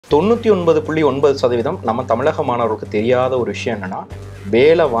99.9% நம்ம தமிழக மாணவர்களுக்கு தெரியாத ஒரு விஷயம் என்னன்னா,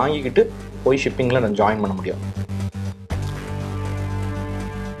 வேலை வாங்கிக்கிட்டு போய் ஷிப்பிங்ல நான் ஜாயின் பண்ண முடியும்.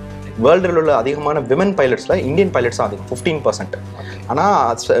 வேர்ல்டில் உள்ள அதிகமான விமன் பைலட்ஸ்ல இந்தியன் பைலட்ஸ் அதிகம் 15%.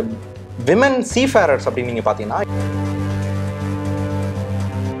 ஆனால் விமன் சீஃபேரர்ஸ் அப்படின்னு நீங்கள் பார்த்தீங்கன்னா,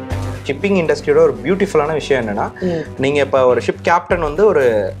 ஷிப்பிங் இண்டஸ்ட்ரியோட ஒரு பியூட்டிஃபுல்லான விஷயம் என்னன்னா, நீங்கள் இப்போ ஒரு ஷிப் கேப்டன் வந்து ஒரு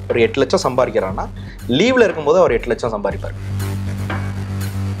 8 லட்சம் சம்பாதிக்கிறான்னா, லீவ்ல இருக்கும்போது அவர் 8 லட்சம் சம்பாதிப்பார்.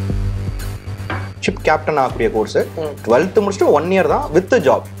 ஷிப் கேப்டன் ஆகக்கூடிய கோர்ஸ் 12th முடிச்சுட்டு 1 இயர் தான் வித்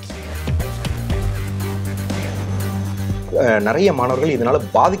ஜாப். நிறைய மாணவர்கள் இதனால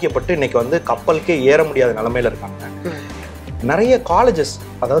பாதிக்கப்பட்டு இன்னைக்கு வந்து கப்பலுக்கே ஏற முடியாத நிலைமையில இருக்காங்க. நிறைய காலேஜஸ்,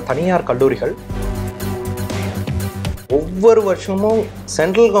 அதாவது தனியார் கல்லூரிகள் ஒவ்வொரு வருஷமும்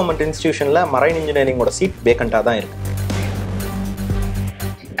சென்ட்ரல் கவர்மெண்ட் இன்ஸ்டிடியூஷன்ல மரைன் இன்ஜினியரிங்கோட சீட் வேக்கண்டா தான் இருக்கு.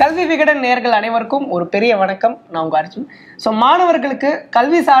 கல்வி விகடன் நேயர்கள் அனைவருக்கும் ஒரு பெரிய வணக்கம். நான் உங்க அர்ஜுன். ஸோ மாணவர்களுக்கு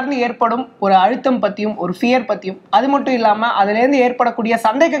கல்வி சார்ந்து ஏற்படும் ஒரு அழுத்தம் பற்றியும் ஒரு ஃபியர் பற்றியும், அது மட்டும் இல்லாமல் அதுலேருந்து ஏற்படக்கூடிய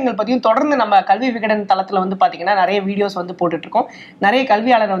சந்தேகங்கள் பற்றியும் தொடர்ந்து நம்ம கல்வி விகடன் தளத்தில் வந்து பார்த்தீங்கன்னா நிறைய வீடியோஸ் வந்து போட்டுட்ருக்கோம். நிறைய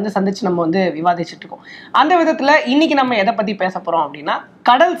கல்வியாளரை வந்து சந்திச்சு நம்ம வந்து விவாதிச்சுட்டு இருக்கோம். அந்த விதத்தில் இன்னைக்கு நம்ம எதை பற்றி பேச போகிறோம் அப்படின்னா,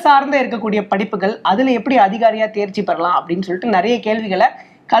 கடல் சார்ந்த இருக்கக்கூடிய படிப்புகள் அதில் எப்படி அதிகாரியாக தேர்ச்சி பெறலாம் அப்படின்னு சொல்லிட்டு நிறைய கேள்விகளை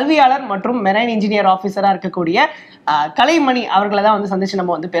கல்வியாளர் மற்றும் மெரைன் இன்ஜினியர் ஆஃபீஸராக இருக்கக்கூடிய கலைமணி அவர்களை தான் வந்து சந்திச்சு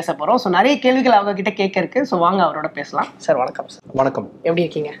நம்ம வந்து பேச போகிறோம். ஸோ நிறைய கேள்விகள் அவங்க கிட்ட கேட்க இருக்கு. ஸோ வாங்க அவரோட பேசலாம். சார் வணக்கம். சார் வணக்கம். எப்படி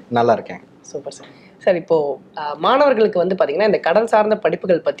இருக்கீங்க? நல்லா இருக்கேன். Super sir. சார் இப்போ மாணவர்களுக்கு வந்து பார்த்தீங்கன்னா இந்த கடல் சார்ந்த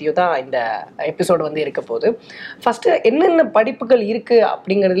படிப்புகள் பற்றியும் தான் இந்த எபிசோடு வந்து இருக்க போகுது. ஃபஸ்ட்டு என்னென்ன படிப்புகள் இருக்குது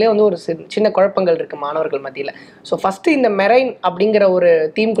அப்படிங்கிறதுலே வந்து ஒரு சின்ன குழப்பங்கள் இருக்குது மாணவர்கள் மத்தியில். ஸோ ஃபஸ்ட்டு இந்த மெரைன் அப்படிங்கிற ஒரு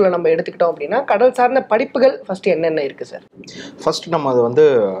தீம்குள்ளே நம்ம எடுத்துக்கிட்டோம் அப்படின்னா கடல் சார்ந்த படிப்புகள் ஃபஸ்ட்டு என்னென்ன இருக்குது சார்? ஃபஸ்ட் நம்ம அது வந்து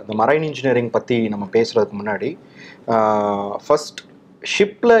இந்த மரைன் இன்ஜினியரிங் பற்றி நம்ம பேசுகிறதுக்கு முன்னாடி ஃபஸ்ட்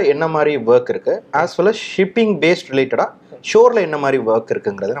ஷிப்பில் என்ன மாதிரி ஒர்க் இருக்குது, as well as shipping paste ரிலேட்டடாக ஷோரில் என்ன மாதிரி ஒர்க்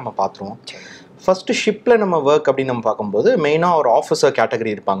இருக்குங்கிறத நம்ம பார்த்துருவோம். ஃபஸ்ட்டு ஷிப்பில் நம்ம ஒர்க் அப்படின்னு நம்ம பார்க்கும்போது மெயினாக ஒரு ஆஃபீஸர்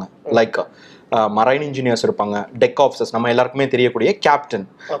கேட்டகரி இருப்பாங்க. லைக் மரைன் இன்ஜினியர்ஸ் இருப்பாங்க, டெக் ஆஃபீஸர்ஸ், நம்ம எல்லாருக்குமே தெரியக்கூடிய கேப்டன்,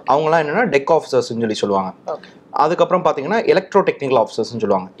 அவங்களாம் என்னென்னா டெக் ஆஃபீஸர்ஸ்ன்னு சொல்லி சொல்லுவாங்க. அதுக்கப்புறம் பார்த்தீங்கன்னா எலக்ட்ரோ டெக்னிக்கல் ஆஃபீஸர்ஸ்ன்னு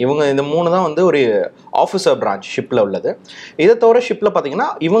சொல்லுவாங்க. இவங்க இந்த 3 தான் வந்து ஒரு ஆஃபீஸர் பிரான்ச் ஷிப்பில் உள்ளது. இதை தவிர ஷிப்பில் பார்த்தீங்கன்னா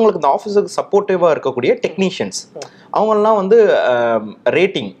இவங்களுக்கு இந்த ஆஃபீஸருக்கு சப்போர்ட்டிவாக இருக்கக்கூடிய டெக்னீஷியன்ஸ், அவங்கெல்லாம் வந்து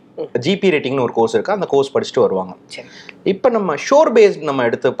ரேட்டிங், ஜிபி ரேட்டிங்னு ஒரு கோர்ஸ் இருக்குது, அந்த கோர்ஸ் படிச்சுட்டு வருவாங்க. இப்போ நம்ம ஷோர் பேஸ்ட் நம்ம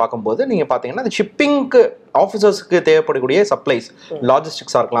எடுத்து பார்க்கும்போது நீங்கள் பார்த்தீங்கன்னா இந்த ஷிப்பிங்க்கு ஆஃபீஸர்ஸுக்கு தேவைப்படக்கூடிய சப்ளைஸ்,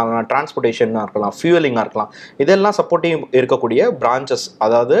 லாஜிஸ்டிக்ஸாக இருக்கலாம், டிரான்ஸ்போர்ட்டேஷனாக இருக்கலாம், ஃபியூவலிங்காக இருக்கலாம், இதெல்லாம் சப்போர்ட்டிவ் இருக்கக்கூடிய பிரான்ச்சஸ்.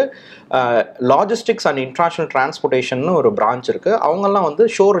 அதாவது லாஜிஸ்டிக்ஸ் அண்ட் இன்டர்நேஷ்னல் டிரான்ஸ்போர்ட்டேஷன் ஒரு பிரான்ச் இருக்குது. அவங்கெல்லாம் வந்து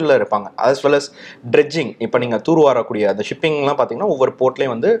ஷோரில் இருப்பாங்க. As well as dredging. இப்போ நீங்கள் தூர் வரக்கூடிய அந்த ஷிப்பிங்லாம் பார்த்தீங்கன்னா ஒவ்வொரு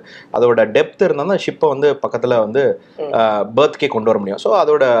போர்ட்லேயும் வந்து அதோட டெப்த் இருந்தால் அந்த ஷிப்பை வந்து பக்கத்தில் வந்து பர்த்கே கொண்டு வர முடியும். ஸோ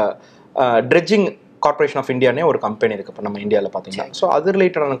அதோட ட்ரெட்ஜிங் கார்பரேஷன் ஆஃப் இந்தியானே ஒரு கம்பெனி இருக்குது இப்போ நம்ம இந்தியாவில் பார்த்தீங்கன்னா. ஸோ அது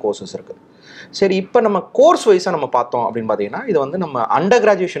ரிலேட்டடான கோர்சஸ் இருக்குது. சரி, இப்போ நம்ம கோர்ஸ் வைஸாக நம்ம பார்த்தோம் அப்படின்னு பார்த்தீங்கன்னா இது வந்து நம்ம under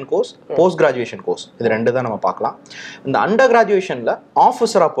graduation course, post graduation course, இது 2 தான் நம்ம பார்க்கலாம். இந்த அண்டர் கிராஜுவேஷனில்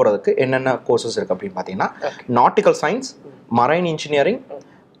ஆஃபீஸராக போகிறதுக்கு என்னென்ன கோர்சஸ் இருக்குது அப்படின்னு பார்த்தீங்கன்னா நாட்டிக்கல் சயின்ஸ், மரைன் இன்ஜினியரிங்,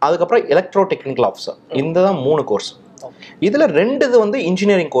 அதுக்கப்புறம் எலக்ட்ரோ டெக்னிக்கல் ஆஃபீஸர். இந்த தான் 3 கோர்ஸ். இதில் 2 இது வந்து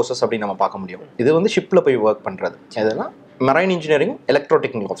இன்ஜினியரிங் கோர்சஸ் அப்படின்னு நம்ம பார்க்க முடியும். இது வந்து ஷிப்பில் போய் ஒர்க் பண்ணுறது. இதெல்லாம் marine engineering, electro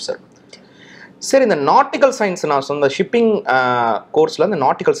technical officer. சரி, இந்த நாட்டிக்கல் சயின்ஸ் நான் சொன்ன ஷிப்பிங் கோர்ஸில் இந்த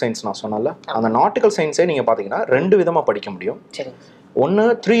நாட்டிக்கல் சயின்ஸ் நான் சொன்னல, அந்த நாட்டிக்கல் சயின்ஸே நீங்கள் பார்த்தீங்கன்னா 2 விதமாக படிக்க முடியும். ஒன்று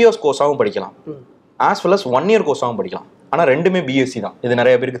 3 இயர்ஸ் கோர்ஸாகவும் படிக்கலாம், ஆஸ் வெல் அஸ் 1 இயர் கோர்ஸாகவும் படிக்கலாம். ஆனால் 2மே பிஎஸ்சி தான். இது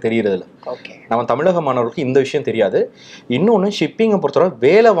நிறைய பேருக்கு தெரியறதில்ல. நம்ம தமிழக மாணவர்களுக்கு இந்த விஷயம் தெரியாது. இன்னொன்று, ஷிப்பிங்கை பொறுத்தவரை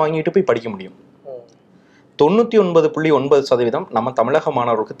வேலை வாங்கிட்டு போய் படிக்க முடியும். 99.9% நம்ம தமிழக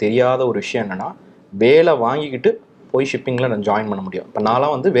மாணவர்களுக்கு தெரியாத ஒரு விஷயம் என்னென்னா, வேலை வாங்கிக்கிட்டு போய் ஷிப்பிங்கில் நான் ஜாயின் பண்ண முடியும். இப்போ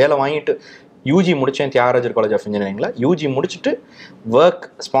நான்லாம் வந்து வேலை வாங்கிட்டு யூஜி முடித்தேன் தியாகராஜர் காலேஜ் ஆஃப் இன்ஜினியரிங்கில். யூஜி முடிச்சுட்டு ஒர்க்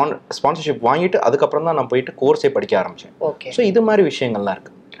ஸ்பான்சர்ஷிப் வாங்கிட்டு அதுக்கப்புறம் தான் நான் போயிட்டு கோர்ஸே படிக்க ஆரம்பித்தேன். ஸோ இது மாதிரி விஷயங்கள்லாம்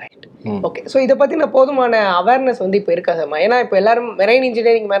இருக்குது. ஓகே. ஸோ இதை பற்றின போதுமான அவேர்னஸ் வந்து இப்போ இருக்கா சார்? ஏன்னா இப்போ எல்லாரும் மெரைன்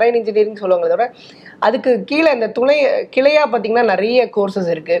இன்ஜினியரிங் சொல்லுவாங்களே தவிர அதுக்கு கீழே இந்த கிளையாக பார்த்தீங்கன்னா நிறைய கோர்சஸ்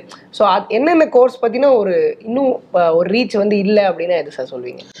இருக்குது. ஸோ என்னென்ன கோர்ஸ் பார்த்தீங்கன்னா இன்னும் ஒரு ரீச் வந்து இல்லை அப்படின்னா எது சார்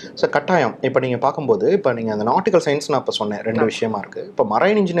சொல்வீங்க? சார் கட்டாயம். இப்போ நீங்கள் பார்க்கும்போது இப்போ நீங்கள் அந்த நாட்டிக்கல் சயின்ஸ் நான் இப்போ சொன்னேன் 2 விஷயமா இருக்குது. இப்போ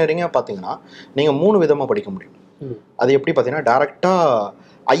மரைன் இன்ஜினியரிங்காக பார்த்தீங்கன்னா நீங்கள் 3 விதமாக படிக்க முடியும். அது எப்படி பார்த்தீங்கன்னா டேரெக்டாக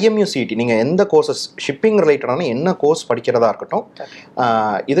IMUCT நீங்கள் எந்த கோர்சஸ் ஷிப்பிங் ரிலேட்டடான என்ன கோர்ஸ் படிக்கிறதா இருக்கட்டும்,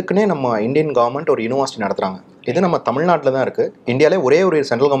 இதுக்குன்னே நம்ம இந்தியன் கவர்மெண்ட் ஒரு யூனிவர்சிட்டி நடத்துகிறாங்க. இது நம்ம தமிழ்நாட்டில் தான் இருக்குது. இந்தியாவிலே ஒரே ஒரு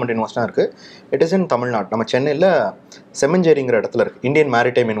சென்ட்ரல் கவர்மெண்ட் யூனிவர்சிட்டி தான் இருக்குது. It is in Tamil Nadu. நம்ம சென்னையில் செம்மஞ்சேரிங்கிற இடத்துல இருக்குது, இந்தியன்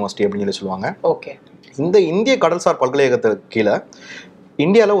மேரிடைம் யூனிவர்சிட்டி அப்படின்னு சொல்லுவாங்க. ஓகே. இந்த இந்திய கடல்சார் பல்கலைக்கழகத்துக்கு கீழே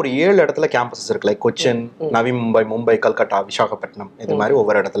இந்தியாவில் ஒரு 7 இடத்துல கேம்பஸஸ் இருக்குது. லைக் கொச்சின், நவி மும்பை, கல்கட்டா, விசாகப்பட்டினம், இது மாதிரி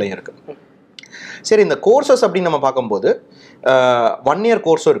ஒவ்வொரு இடத்துலையும் இருக்குது. சரி, இந்த கோர்சஸ் அப்படின்னு நம்ம பார்க்கும்போது 1 year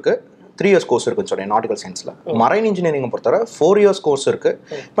கோர்ஸும் இருக்குது, 3 years கோர்ஸ் இருக்குன்னு சொன்னேன் நாட்டிக்கல் சயின்ஸில். மரைன் இன்ஜினியரிங்கை பொறுத்தவரை 4 years கோர்ஸ் இருக்குது.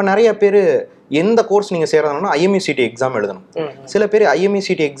 இப்போ நிறைய பேர் எந்த கோர்ஸ் நீங்கள் சேரணும்னா IMUCT எக்ஸாம் எழுதணும். சில பேர்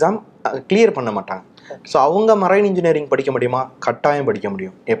IMUCT எக்ஸாம் கிளியர் பண்ண மாட்டாங்க. ஸோ அவங்க மரைன் இன்ஜினியரிங் படிக்க முடியுமா? கட்டாயம் படிக்க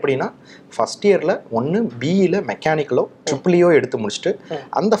முடியும். எப்படின்னா ஃபஸ்ட் இயரில் ஒன்று பிஇயில் மெக்கானிக்கலோ ட்ரிபிளியோ எடுத்து முடிச்சுட்டு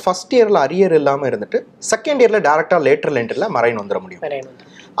அந்த ஃபஸ்ட் இயரில் அரியர் இல்லாமல் இருந்துட்டு செகண்ட் இயரில் டேரெக்டாக லேட்டரல் என்ட்ரியில் மரைன் வந்துட முடியும்.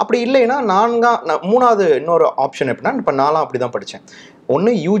 அப்படி இல்லைன்னா மூணாவது இன்னொரு ஆப்ஷன் எப்படின்னா, இப்போ நான்லாம் அப்படி தான் படித்தேன்.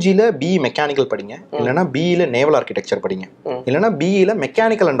 ஒன்று யூஜியில் பிஇ மெக்கானிக்கல் படிங்க, இல்லைனா பிஇயில் நேவல் ஆர்கிடெக்சர் படிங்க, இல்லைனா பிஇயில்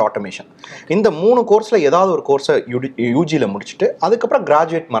மெக்கானிக்கல் அண்ட் ஆட்டோமேஷன். இந்த 3 கோர்ஸில் ஏதாவது ஒரு கோர்ஸை யூஜியில் முடிச்சுட்டு அதுக்கப்புறம்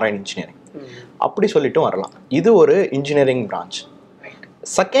கிராஜுவேட் மரைன் இன்ஜினியரிங் அப்படி சொல்லிட்டும் வரலாம். இது ஒரு engineering branch.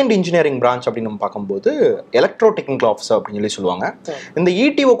 Second engineering branch அப்படின்னு நம்ம பார்க்கும்போது எலக்ட்ரோ டெக்னிக்கல் ஆஃபீஸர் அப்படின்னு சொல்லுவாங்க. இந்த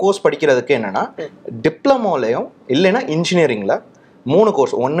இடிஓ கோர்ஸ் படிக்கிறதுக்கு என்னன்னா டிப்ளமோலையும் இல்லைன்னா இன்ஜினியரிங்கில் 3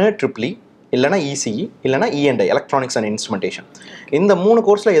 கோர்ஸ், ஒன்று ட்ரிபிளி, இல்லைனா இசிஇ, இல்லைனா இஎன்ஐ எலக்ட்ரானிக்ஸ் அண்ட் இன்ஸ்ட்ருமெண்டேஷன். இந்த 3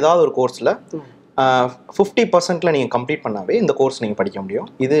 கோர்ஸில் ஏதாவது ஒரு கோர்ஸில் 50% நீங்கள் கம்ப்ளீட் பண்ணாவே இந்த கோர்ஸ் நீங்கள் படிக்க முடியும்.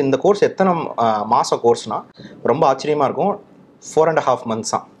 இந்த கோர்ஸ் எத்தனை மாத கோர்ஸ்னால் ரொம்ப ஆச்சரியமாக இருக்கும். 4.5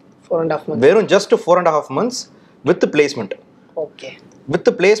 months தான். வெறும் just 4.5 months with placement. Okay, with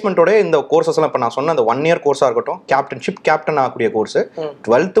பிளேஸ்மெண்ட்டோட இந்த கோர்சஸ் எல்லாம் இப்போ நான் சொன்ன அந்த 1 year கோர்ஸாக இருக்கட்டும், கேப்டன் ஆகக்கூடிய கோர்ஸ்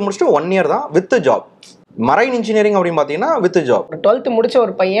 12th முடிச்சுட்டு 1 year தான் வித் ஜாப். மரைன் இன்ஜினியரிங் அப்படின்னு பார்த்தீங்கன்னா வித் ஜாப். 12th முடிச்ச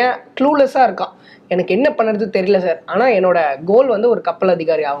ஒரு பையன் க்ளூலெஸ்ஸாக இருக்கான், எனக்கு என்ன பண்ணுறது தெரியல சார், ஆனால் என்னோட கோல் வந்து ஒரு கப்பல்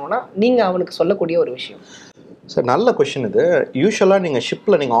அதிகாரி ஆகணும்னா நீங்கள் அவனுக்கு சொல்லக்கூடிய ஒரு விஷயம். சார், நல்ல கொஸ்டின் இது. யூஸ்வலாக நீங்கள்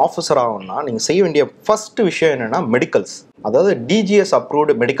ஷிப்பில் நீங்கள் ஆஃபீஸர் ஆகணும்னா நீங்கள் செய்ய வேண்டிய ஃபர்ஸ்ட் விஷயம் என்னென்னா மெடிக்கல்ஸ். அதாவது டிஜிஎஸ்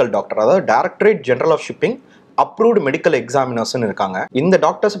அப்ரூவ்டு மெடிக்கல் டாக்டர், அதாவது directorate general of shipping approved medical எக்ஸாமினர்ஸ்னு இருக்காங்க. இந்த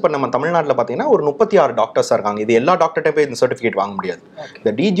டாக்டர்ஸ் இப்போ நம்ம தமிழ்நாட்டில் பார்த்தீங்கன்னா ஒரு 36 டாக்டர்ஸாக இருக்காங்க. இது எல்லா டாக்டர்கிட்ட போய் இந்த சர்டிஃபிகேட் வாங்க முடியாது.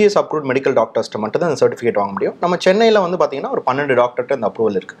 இந்த டிஜிஎஸ் அப்ரூவ்ட் மெடிக்கல் டாக்டர்ஸ்ட்டு மட்டும் தான் இந்த சர்டிஃபிகேட் வாங்க முடியும். நம்ம சென்னையில் வந்து பார்த்தீங்கன்னா ஒரு 12 டாக்டர்கிட்ட இந்த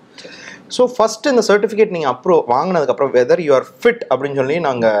அப்ரூவல் இருக்குது. ஸோ ஃபஸ்ட்டு இந்த சர்டிஃபிகேட் நீங்கள் வாங்கினதுக்கப்புறம் வெதர் யூ ஆர் ஃபிட் அப்படின்னு சொல்லி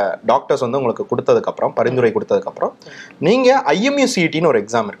நாங்கள் டாக்டர்ஸ் வந்து உங்களுக்கு கொடுத்ததுக்கப்புறம், பரிந்துரை கொடுத்ததுக்கப்புறம், நீங்கள் IMUCTன்னு ஒரு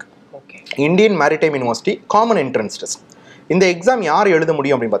எக்ஸாம் இருக்குது, Indian maritime university common entrance test. இந்த எக்ஸாம் யார் எழுத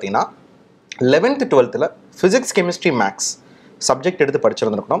முடியும் அப்படின்னு பார்த்தீங்கன்னா 11th 12th physics chemistry maths subject எடுத்து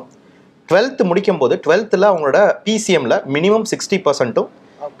படிச்சிருந்துருக்கணும். 12th முடிக்கும் போது 12th அவங்களோட PCMல மினிமம் 60%,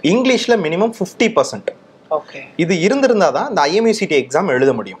 இங்கிலீஷில் மினிமம் 50%. இது இருந்திருந்தா தான் இந்த IMUCT எக்ஸாம்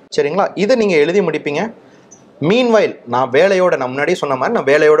எழுத முடியும். சரிங்களா? இதை நீங்கள் எழுதி முடிப்பீங்க. மீன்வைல் நான் முன்னாடியே சொன்ன மாதிரி நான்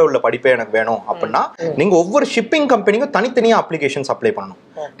வேலையோட உள்ள படிப்பே எனக்கு வேணும் அப்படின்னா நீங்கள் ஒவ்வொரு ஷிப்பிங் கம்பெனிக்கும் தனித்தனியாக அப்ளிகேஷன்ஸ் அப்ளை பண்ணணும்.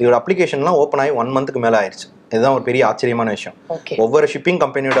 இதோட அப்ளிகேஷன்லாம் ஓப்பன் ஆகி 1 monthக்கு மேலே ஆயிடுச்சு. இதுதான் ஒரு பெரிய ஆச்சரியமான விஷயம். ஒவ்வொரு ஷிப்பிங்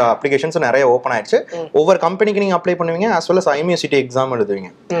கம்பெனியோட அப்ளிகேஷன்ஸ் நிறைய ஓப்பன் ஆயிடுச்சு. ஒவ்வொரு கம்பெனிக்கு நீங்கள் அப்ளை பண்ணுவீங்க, as well as IMUCT exam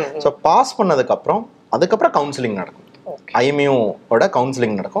எழுதுவீங்க. ஸோ பாஸ் பண்ணதுக்கப்புறம் அதுக்கப்புறம் கவுன்சிலிங் நடக்கும். IMUவோட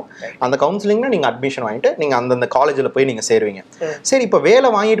கவுன்சிலிங் நடக்கும். அந்த கவுன்சிலிங்ல நீங்க அட்மிஷன் வாங்கிட்டு நீங்க அந்தந்த காலேஜில் போய் நீங்க சேருவீங்க. சரி, இப்போ வேலை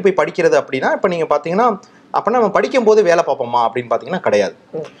வாங்கிட்டு போய் படிக்கிறது அப்படின்னா இப்போ நீங்க பார்த்தீங்கன்னா அப்போ நம்ம படிக்கும் போது வேலை பார்ப்போமா அப்படின்னு பார்த்தீங்கன்னா கிடையாது.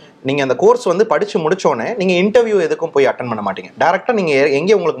 நீங்கள் அந்த கோர்ஸ் வந்து படித்து முடிச்சோடனே நீங்கள் இன்டர்வியூ எதுக்கும் போய் அட்டன் பண்ண மாட்டீங்க. டேரெக்டாக நீங்கள்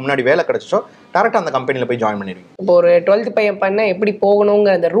எங்கே உங்களுக்கு முன்னாடி வேலை கிடைச்சோ டேரெக்டாக அந்த கம்பெனியில் போய் ஜாயின் பண்ணிடுவீங்க. இப்போ ஒரு 12th பையன் பண்ண எப்படி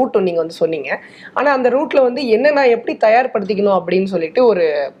போகணுங்கிற அந்த ரூட் நீங்கள் வந்து சொன்னீங்க. ஆனால் அந்த ரூட்டில் வந்து என்ன நான் எப்படி தயார்படுத்திக்கணும் அப்படின்னு சொல்லிட்டு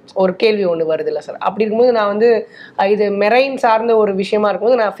ஒரு கேள்வி ஒன்று வருது இல்லை சார்? அப்படி இருக்கும்போது நான் வந்து இது மெரைன் சார்ந்த ஒரு விஷயமா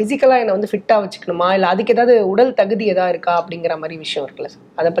இருக்கும்போது நான் ஃபிசிக்கலாக என்னை வந்து ஃபிட்டாக வச்சுக்கணுமா, இல்லை அதுக்கு ஏதாவது உடல் தகுதி எதாவது இருக்கா அப்படிங்கிற மாதிரி விஷயம் இருக்குல்ல சார்?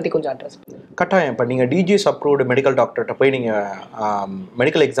 அதை பற்றி கொஞ்சம் அட்ரஸ் கட்டாயம். இப்போ நீங்கள் டிஜிஎஸ் அப்ரூவ்டு மெடிக்கல் டாக்டர்கிட்ட போய் நீங்கள்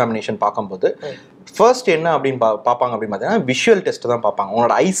மெடிக்கல் எக்ஸாமினேஷன் பார்க்கும்போது ஃபர்ஸ்ட் என்ன அப்படின்னு பார்ப்பாங்க அப்படின்னு பார்த்தீங்கன்னா விஷுவல் டெஸ்ட் தான் பார்ப்பாங்க.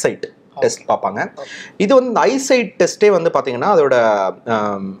 உங்களோட ஐசைட் டெஸ்ட் பார்ப்பாங்க. இது வந்து இந்த ஐசைட் டெஸ்ட்டே வந்து பார்த்தீங்கன்னா அதோட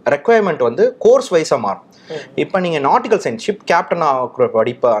ரெக்குவயர்மெண்ட் வந்து கோர்ஸ் வைஸாக மாறும். இப்போ நீங்கள் நாட்டிக்கல் சயின்ஸ் ஷிப் கேப்டன் ஆகிற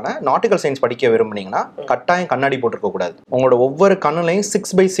படிப்பான நாட்டிக்கல் சயின்ஸ் படிக்க விரும்புனீங்கன்னா கட்டாயம் கண்ணாடி போட்டிருக்க கூடாது. உங்களோட ஒவ்வொரு கண்ணுலையும்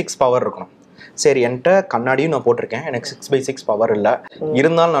 6/6 பவர் இருக்கணும். சரி, என்கிட்ட கண்ணாடியும் நான் போட்டிருக்கேன், எனக்கு 6/6 பவர் இல்லை,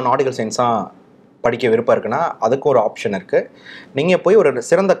 இருந்தாலும் நான் நாட்டிக்கல் சயின்ஸாக படிக்க விருப்பம் இருக்குன்னா அதுக்கு ஒரு ஆப்ஷன் இருக்குது. நீங்கள் போய் ஒரு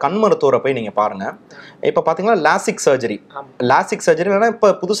சிறந்த கண் மருத்துவரை போய் நீங்கள் பாருங்கள். இப்போ பார்த்தீங்கன்னா லாசிக் சர்ஜரி இல்லைன்னா இப்போ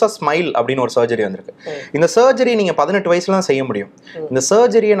புதுசாக ஸ்மைல் அப்படின்னு ஒரு சர்ஜரி வந்திருக்கு. இந்த சர்ஜரி நீங்கள் 18 வயசுலாம் செய்ய முடியும். இந்த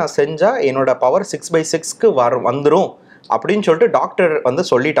சர்ஜரியை நான் செஞ்சால் என்னோட பவர் 6/6க்கு வந்துடும் அப்படின்னு சொல்லிட்டு டாக்டர் வந்து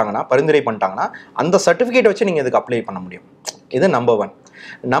சொல்லிட்டாங்கன்னா, பரிந்துரை பண்ணிட்டாங்கன்னா அந்த சர்டிஃபிகேட் வச்சு நீங்கள் இதுக்கு அப்ளை பண்ண முடியும். இது நம்பர் 1.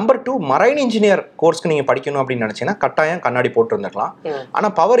 நம்பர் 2, மரைன் இன்ஜினியர் கோர்ஸ்க்கு நீங்கள் படிக்கணும் அப்படின்னு நினச்சிங்கன்னா கட்டாயம் கண்ணாடி போட்டு இருந்துக்கலாம்.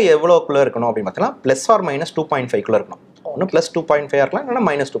 ஆனால் பவர் எவ்வளோக்குள்ளே இருக்கணும் அப்படின்னு பார்த்தீங்கன்னா +or -2.5 இருக்கணும். ஒன்று +2.5 இருக்கலாம், இல்லைன்னா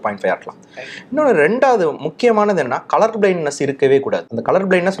 -2.5 இருக்கலாம். இன்னொன்று ரெண்டாவது முக்கியமானது என்னன்னா கலர் பிளைண்ட்னஸ் இருக்கவே கூடாது. அந்த கலர்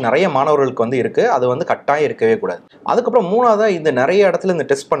பிளைண்ட்னஸ் நிறைய மாணவர்களுக்கு வந்து இருக்குது, அது வந்து கட்டாயம் இருக்கவே கூடாது. அதுக்கப்புறம் மூணாவதாக இது நிறைய இடத்துல இந்த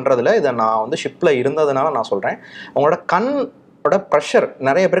டெஸ்ட் பண்ணுறதுல இதை நான் வந்து ஷிப்பில் இருந்ததுனால நான் சொல்கிறேன், உங்களோட கண்ணோட ப்ரெஷர்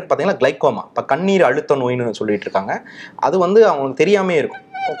நிறைய பேருக்கு பார்த்தீங்கன்னா கிளைக்கோமா, இப்போ கண்ணீர் அழுத்த நோயின்னு சொல்லிட்டு இருக்காங்க. அது வந்து அவங்களுக்கு தெரியாமே இருக்கும்.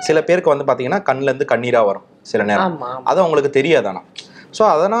 சில பேருக்கு வந்து பார்த்தீங்கன்னா கண்ணிலேருந்து கண்ணீராக வரும் சில நேரம், அது அவங்களுக்கு தெரியாதானா. ஸோ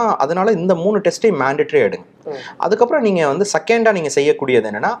அதனால இந்த 3 டெஸ்ட்டையும் மேண்டேட்டரி எடுங்க. அதுக்கப்புறம் நீங்கள் வந்து செகண்டாக நீங்கள் செய்யக்கூடியது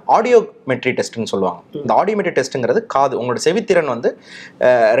என்னென்னா ஆடியோமெட்ரி டெஸ்ட்னு சொல்லுவாங்க. இந்த ஆடியோமெட்ரி டெஸ்ட்டுங்கிறது காது, உங்களோட செவித்திறன் வந்து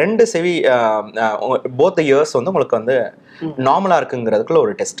 2 செவி போத் இயர்ஸ் வந்து உங்களுக்கு வந்து நார்மலாக இருக்குங்கிறதுக்குள்ள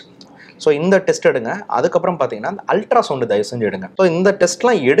ஒரு டெஸ்ட். ஸோ இந்த டெஸ்ட் எடுங்க. அதுக்கப்புறம் பார்த்தீங்கன்னா அந்த அல்ட்ராசவுண்டு தயவு செஞ்சு எடுங்க. ஸோ இந்த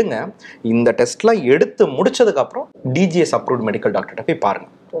டெஸ்ட்லாம் எடுங்க. இந்த டெஸ்ட்லாம் எடுத்து முடிச்சதுக்கப்புறம் டிஜிஎஸ் அப்ரூவ்ட் மெடிக்கல் டாக்டர்கிட்ட போய்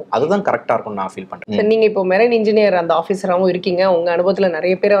பாருங்கள். அதுதான் கரெக்டாக இருக்கும்னு நான் ஃபீல் பண்ணுறேன். நீங்கள் இப்போ மெரைன் இன்ஜினியர் அந்த ஆஃபீஸராகவும் இருக்கீங்க. உங்கள் அனுபவத்தில்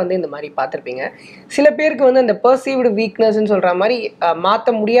நிறைய பேரை வந்து இந்த மாதிரி பார்த்துருப்பீங்க. சில பேருக்கு வந்து அந்த பெர்சீவ்டு வீக்னஸ்ன்னு சொல்கிற மாதிரி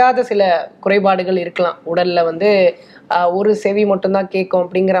மாற்ற முடியாத சில குறைபாடுகள் இருக்கலாம். உடலில் வந்து ஒரு செவி மட்டும்தான் கேட்கும்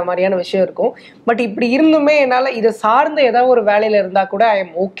அப்படிங்கிற மாதிரியான விஷயம் இருக்கும். பட் இப்படி இருந்துமே என்னால் இதை சார்ந்த ஏதாவது ஒரு வேலையில் இருந்தால் கூட I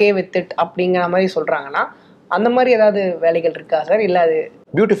am okay with it அப்படிங்கிற மாதிரி சொல்கிறாங்கன்னா அந்த மாதிரி ஏதாவது வேலைகள் இருக்கா சார்? இல்லை அது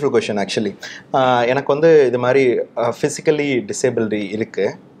பியூட்டிஃபுல் கொஷின். ஆக்சுவலி எனக்கு வந்து இது மாதிரி ஃபிசிக்கலி டிசேபிள்டு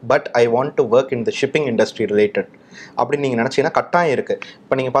இருக்குது, but I want to work in the shipping industry related அப்படின்னு நீங்கள் நினச்சிங்கன்னா கட்டாயம் இருக்குது.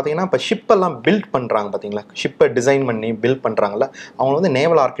 இப்போ நீங்கள் பார்த்தீங்கன்னா இப்போ ஷிப்பெல்லாம் பில்ட் பண்ணுறாங்க பார்த்தீங்களா, ஷிப்பை டிசைன் பண்ணி பில்ட் பண்ணுறாங்கல்ல, அவங்க வந்து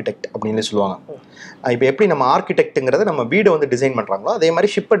நேவல் ஆர்கிடெக்ட் அப்படின்னு சொல்லுவாங்க. இப்போ எப்படி நம்ம ஆர்கிடெக்ட்டுங்கிறத நம்ம வீடை வந்து டிசைன் பண்ணுறாங்களோ அதே மாதிரி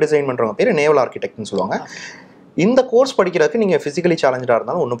ஷிப்பை டிசைன் பண்ணுறவங்க பேர் நேவல் ஆர்கிடெக்ட்னு சொல்லுவாங்க. இந்த கோர்ஸ் படிக்கிறதுக்கு நீங்கள் ஃபிசிக்கலி சேலஞ்சாக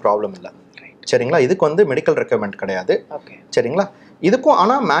இருந்தாலும் ஒன்றும் ப்ராப்ளம் இல்லை, சரிங்களா. இதுக்கு வந்து மெடிக்கல் ரெக்யர்மெண்ட் கிடையாது, சரிங்களா. இதுக்கும்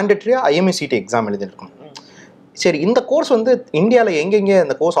ஆனால் மேண்டேட்டரியாக IMSCT எக்ஸாம் எழுதிருக்கணும். சரி, இந்த கோர்ஸ் வந்து இந்தியாவில் எங்கெங்கே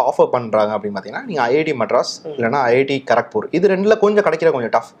இந்த கோர்ஸ் ஆஃபர் பண்ணுறாங்க அப்படின்னு பார்த்தீங்கன்னா நீங்கள் IIT மெட்ராஸ் இல்லைனா IIT கரக்பூர், இது ரெண்டில் கொஞ்சம் கிடைக்கிற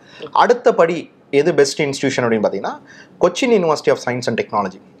கொஞ்சம் டஃப். அடுத்தபடி எது பெஸ்ட் இன்ஸ்டியூஷன் அப்படின்னு பார்த்தீங்கன்னா Cochin university of science and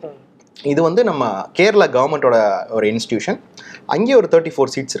technology. இது வந்து நம்ம கேரளா கவர்மெண்ட்டோட ஒரு இன்ஸ்டியூஷன். அங்கேயே ஒரு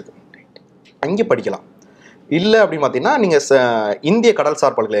 34 சீட்ஸ் இருக்குது, அங்கே படிக்கலாம். இல்லை அப்படின்னு பார்த்தீங்கன்னா நீங்கள் இந்திய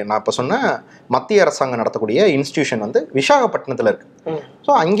கடல்சார் பல்கலை, நான் இப்போ சொன்ன மத்திய அரசாங்கம் நடத்தக்கூடிய இன்ஸ்டியூஷன் வந்து விசாகப்பட்டினத்தில் இருக்குது.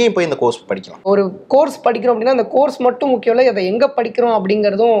 ஸோ அங்கேயும் போய் இந்த கோர்ஸ் படிக்கலாம். ஒரு கோர்ஸ் படிக்கிறோம் அப்படின்னா அந்த கோர்ஸ் மட்டும் முக்கியம் இல்லை, அதை எங்கே படிக்கிறோம்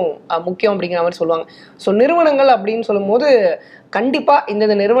அப்படிங்கிறதும் முக்கியம் அப்படிங்கிற மாதிரி சொல்லுவாங்க. ஸோ நிறுவனங்கள் அப்படின்னு சொல்லும்போது கண்டிப்பாக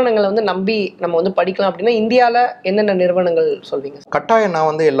இந்த நிறுவனங்களை வந்து நம்பி நம்ம வந்து படிக்கலாம் அப்படின்னா இந்தியாவில் என்னென்ன நிறுவனங்கள் சொல்வீங்க? கட்டாயம் நான்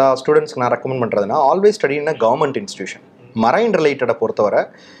வந்து எல்லா ஸ்டூடெண்ட்ஸ்க்கு நான் ரெக்கமெண்ட் பண்ணுறதுன்னா always study in government institution. Marine ரிலேட்டடை பொறுத்தவரை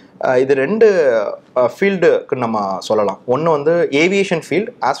இது 2 ஃபீல்டுக்கு நம்ம சொல்லலாம். ஒன்று வந்து aviation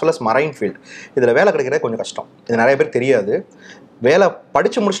field as well as marine field. இதில் வேலை கிடைக்கிறதே கொஞ்சம் கஷ்டம், இது நிறைய பேர் தெரியாது. வேலை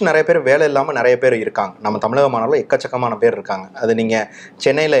படித்து முடிச்சு நிறைய பேர் வேலை இல்லாமல் நிறைய பேர் இருக்காங்க. நம்ம தமிழக மாநிலம் எக்கச்சக்கமான பேர் இருக்காங்க. அது நீங்கள்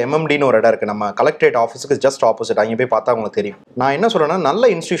சென்னையில் MMDன்னு ஒரு இடம் இருக்குது, நம்ம கலெக்டரேட் ஆஃபீஸுக்கு ஜஸ்ட் ஆப்போசிட், அங்கே போய் பார்த்தா உங்களுக்கு தெரியும். நான் என்ன சொல்கிறேன்னா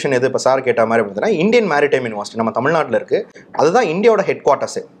நல்ல இன்ஸ்டியூஷன் எது இப்போ சார் கேட்ட மாதிரி பார்த்தீங்கன்னா இந்தியன் மேரிடைம் யூனிவர்சிட்டி நம்ம தமிழ்நாட்டில் இருக்குது. அதுதான் இந்தியாவோட ஹெட்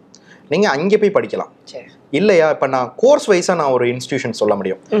குவார்ட்டர்ஸு. நீங்கள் அங்கே போய் படிக்கலாம். இல்லையா இப்போ நான் கோர்ஸ் வைஸாக நான் ஒரு இன்ஸ்டியூஷன் சொல்ல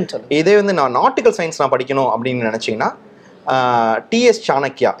முடியும். இதே வந்து நான் நாட்டிக்கல் சயின்ஸ் நான் படிக்கணும் அப்படின்னு நினச்சிங்கன்னா TS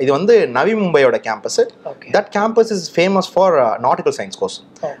சாணக்கியா, இது வந்து நவி மும்பையோட campus. That campus is famous for nautical science course.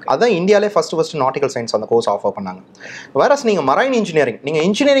 அதுதான் இந்தியாவிலே ஃபர்ஸ்ட் நாட்டிக்கல் சயின்ஸ் அந்த கோர்ஸ் ஆஃபர் பண்ணாங்க. வேறஸ் நீங்கள் மரைன் இன்ஜினியரிங், நீங்கள்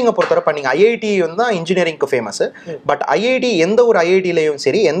இன்ஜினியரிங்கை பொறுத்தவரை நீங்கள் IIT வந்து தான் இன்ஜினியரிங்க்கு ஃபேமஸ். பட் IIT எந்த ஒரு IITலையும்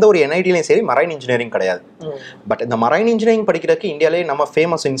சரி எந்த ஒரு NITலையும் சரி மரைன் இன்ஜினியரிங் கிடையாது. பட் இந்த மரைன் இன்ஜினியரிங் படிக்கிறதுக்கு இந்தியாவிலே நம்ம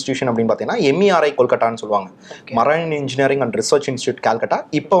ஃபேமஸ் இன்ஸ்டியூஷன் அப்படின்னு பார்த்தீங்கன்னா MERI கொல்கட்டான்னு சொல்லுவாங்க, marine engineering and research institute Calcutta.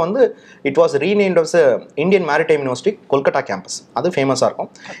 இப்போ வந்து it was renamed as Indian maritime university Kolkata campus. அது ஃபேமஸாக இருக்கும்.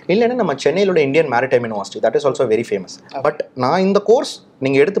 இல்லைன்னா நம்ம சென்னையிலோட Indian maritime university, that is also very famous. But நான் இந்த கோர்ஸ்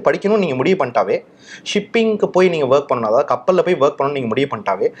நீங்கள் எடுத்து படிக்கணும்னு நீங்கள் முடிவு பண்ணிட்டாவே, ஷிப்பிங்க்கு போய் நீங்கள் ஒர்க் பண்ணணும், அதாவது கப்பலில் போய் ஒர்க் பண்ணணும்னு நீங்கள் முடிவு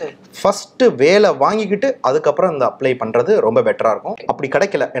பண்ணிட்டாவே ஃபஸ்ட்டு வேலை வாங்கிக்கிட்டு அதுக்கப்புறம் இந்த அப்ளை பண்ணுறது ரொம்ப பெட்டராக இருக்கும். அப்படி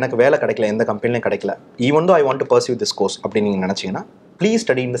கிடைக்கல, எனக்கு வேலை கிடைக்கல, எந்த கம்பெனிலையும் கிடைக்கல, even though I want to pursue this course அப்படின்னு நீங்கள் நினச்சிங்கன்னா please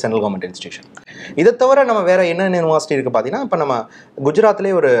study in the central government institution. இதை தவிர நம்ம வேறு என்ன யூனிவர்சிட்டி இருக்குது பார்த்தீங்கன்னா, இப்போ நம்ம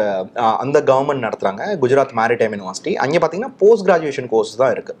குஜராத்லேயே ஒரு அந்த கவர்மெண்ட் நடத்துகிறாங்க, குஜராத் மேரிடைம் யூனிவர்சிட்டி. அங்கே பார்த்தீங்கன்னா போஸ்ட் கிராஜுவேஷன் கோர்ஸ்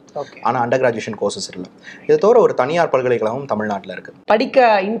தான் இருக்குது, ஆனால் அண்டர் கிராஜுவேஷன் கோர்சஸ் இல்லை. இதை தவிர ஒரு தனியார் பல்கலைக்கழகம் தமிழ்நாட்டில் இருக்குது. படிக்க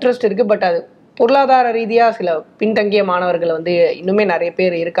இன்ட்ரெஸ்ட் இருக்குது, பட் அது பொருளாதார ரீதியாக சில பின்தங்கிய மாணவர்கள் வந்து இன்னுமே நிறைய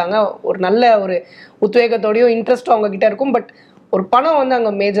பேர் இருக்காங்க. ஒரு நல்ல ஒரு உத்வேகத்தோடையும் இன்ட்ரெஸ்ட்டும் அவங்க கிட்ட இருக்கும், பட் ஒரு பணம் வந்து அங்கே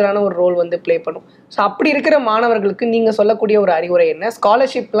மேஜரான ஒரு ரோல் வந்து ப்ளே பண்ணும். ஸோ அப்படி இருக்கிற மாணவர்களுக்கு நீங்கள் சொல்லக்கூடிய ஒரு அறிவுரை என்ன?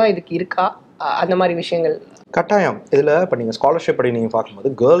 ஸ்காலர்ஷிப்லாம் இதுக்கு இருக்கா? அந்த மாதிரி விஷயங்கள் கட்டாயம். இதில் இப்போ நீங்கள் ஸ்காலர்ஷிப் படி நீங்கள்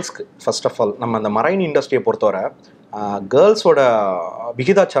பார்க்கும்போது கேர்ள்ஸ்க்கு ஃபர்ஸ்ட் ஆஃப் ஆல் நம்ம அந்த மரைன் இண்டஸ்ட்ரியை பொறுத்தவரை கேர்ள்ஸோட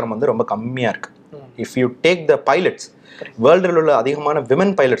விகிதாச்சாரம் வந்து ரொம்ப கம்மியாக இருக்குது. If you take the pilots, வேர்ல்டில் உள்ள அதிகமான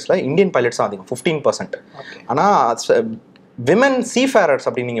விமன் பைலட்ஸில் இந்தியன் பைலட்ஸ் தான் அதிகம், 15%. ஆனால் விமன் சீஃபேரர்ஸ்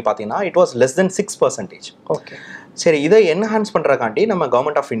அப்படின்னு நீங்கள் பார்த்தீங்கன்னா it was less than 6%. Okay, சரி. இதை என்ஹான்ஸ் பண்ணுறக்காண்டி நம்ம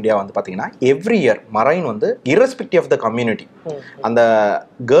கவர்மெண்ட் ஆஃப் இந்தியா வந்து பார்த்தீங்கன்னா எவ்ரி இயர் மரைன் வந்து இரஸ்பெக்டிவ் ஆஃப் த கம்யூனிட்டி, அந்த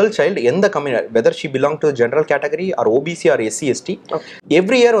கேர்ள் சைல்டு எந்த community, whether she belong to general category R OBC R SC ST,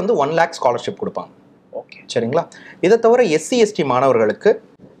 every year வந்து 1 lakh scholarship கொடுப்பாங்க. ஓகே, சரிங்களா. இதை தவிர SC ST மாணவர்களுக்கு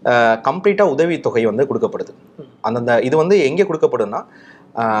கம்ப்ளீட்டாக உதவித்தொகை வந்து கொடுக்கப்படுது. அந்தந்த இது வந்து எங்கே கொடுக்கப்படுதுன்னா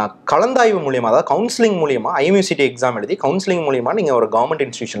கலந்தாய்வு மூலியமா, அதாவது கவுன்சிலிங் மூலியமா, ஐஎம்யூசிடி எக்ஸாம் எழுதி கவுன்சிலிங் மூலியமா நீங்கள் ஒரு கவர்மெண்ட்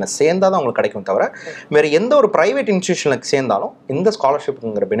இன்ஸ்டியூஷனில் சேர்ந்தா தான் உங்களுக்கு கிடைக்கும் தவிர வேறு எந்த ஒரு ப்ரைவேட் இன்ஸ்டியூஷனுக்கு சேர்ந்தாலும் இந்த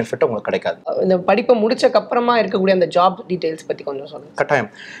ஸ்காலர்ஷிப்புங்கிற பெனிஃபிட் உங்களுக்கு கிடைக்காது. இந்த படிப்பை முடிச்சக்கப்புறமா இருக்கக்கூடிய அந்த ஜாப் டீட்டெயில்ஸ் பற்றி கொஞ்சம் சொல்லுங்கள்.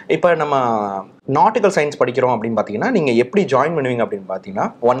 கட்டாயம். இப்போ நம்ம நாட்டிக்கல் சயின்ஸ் படிக்கிறோம் அப்படின்னு பார்த்தீங்கன்னா நீங்கள் எப்படி ஜாயின் பண்ணுவீங்க அப்படின்னு பார்த்தீங்கன்னா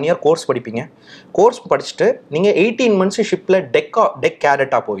 1 year கோர்ஸ் படிப்பீங்க. கோர்ஸ் படிச்சுட்டு நீங்கள் 18 months ஷிப்பில் டெக்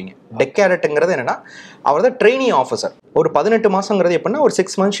கேடட்டாக போவீங்க. டெக் கேடட்டுங்கிறது என்னன்னா அவர் தான் ட்ரெயினிங் ஆஃபீஸர். ஒரு 18 மாதங்கிறது எப்படின்னா ஒரு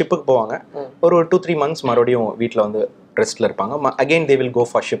 6 months ஷிப்புக்கு போவாங்க, ஒரு 2-3 months மறுபடியும் வீட்டில் வந்து ரெஸ்ட்டில் இருப்பாங்க. Again they will go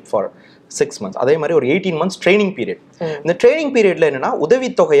for ship for 6 months. அதே மாதிரி ஒரு 18 months ட்ரைனிங் பீரியட். இந்த ட்ரைனிங் பீரியட்ல என்னன்னா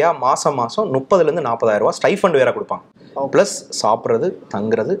உதவித்தொகையாக மாதம் 30,000-40,000 ஸ்டைஃபண்ட் வேற கொடுப்பாங்க. ப்ளஸ் சாப்பிட்றது,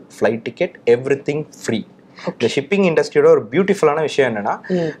 தங்குறது, ஃப்ளைட் டிக்கெட், எவ்ரிதிங் ஃப்ரீ. இந்த ஷிப்பிங் இண்டஸ்ட்ரியோட ஒரு பியூட்டிஃபுல்லான விஷயம் என்னன்னா,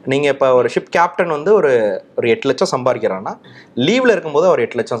 நீங்க இப்ப ஒரு ஷிப் கேப்டன் வந்து ஒரு 8 லட்சம் சம்பாதிக்கிறான்னா லீவ்ல இருக்கும்போது அவர்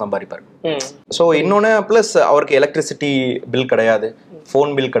 8 லட்சம் சம்பாதிப்பார். ஸோ இன்னொன்று ப்ளஸ் அவருக்கு எலக்ட்ரிசிட்டி பில் கிடையாது,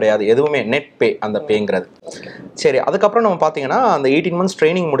 ஃபோன் பில் கிடையாது, எதுவுமே நெட் பே அந்த பேங்கிறது. சரி, அதுக்கப்புறம் நம்ம பார்த்தீங்கன்னா அந்த 18 months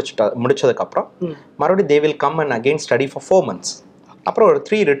ட்ரைனிங் முடிச்சதுக்கப்புறம் மறுபடியும் they will come and again study for 4 months. அப்புறம் ஒரு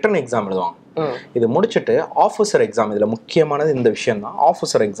 3 ரிட்டன் எக்ஸாம் எழுதுவாங்க. இது முடிச்சுட்டு ஆஃபீஸர் எக்ஸாம், இதில் முக்கியமானது இந்த விஷயம் தான்,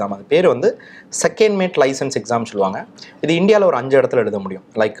 ஆஃபீஸர் எக்ஸாம். அது பேர் வந்து செகண்ட் மேட் லைசன்ஸ் எக்ஸாம் சொல்லுவாங்க. இது இந்தியாவில் ஒரு 5 இடத்துல எழுத முடியும்.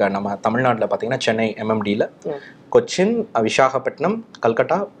 லைக் நம்ம தமிழ்நாட்டில் பார்த்தீங்கன்னா சென்னை MMDயில், கொச்சின், விசாகப்பட்டினம்,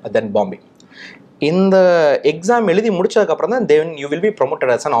 கல்கட்டா, தென் பாம்பே. இந்த எக்ஸாம் எழுதி முடிச்சதுக்கப்புறம் தான் then you will be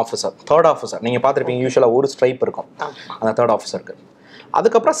promoted as an officer, third officer. நீங்கள் பார்த்துருப்பீங்க யூஸ்வலாக ஒரு ஸ்ட்ரைப் இருக்கும் அந்த தேர்ட் ஆஃபீஸருக்கு.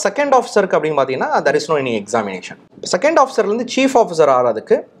 அதுக்கப்புறம் செகண்ட் ஆஃபீஸருக்கு அப்படின்னு பார்த்தீங்கன்னா there is no any examination. Second ஆஃபீஸர்லேருந்து chief officer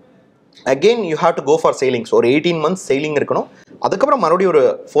ஆகிறதுக்கு again you have to go for செயிலிங்ஸ். ஒரு 18 months செயிலிங் இருக்கணும். அதுக்கப்புறம் மறுபடியும் ஒரு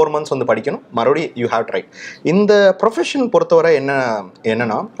 4 months வந்து படிக்கணும். மறுபடியும் யூ ஹேவ் ட்ரை. இந்த ப்ரொஃபஷன் பொறுத்தவரை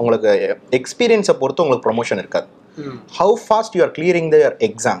என்னன்னா உங்களுக்கு எக்ஸ்பீரியன்ஸை பொறுத்து உங்களுக்கு ப்ரொமோஷன் இருக்காது. How fast you are clearing Dhar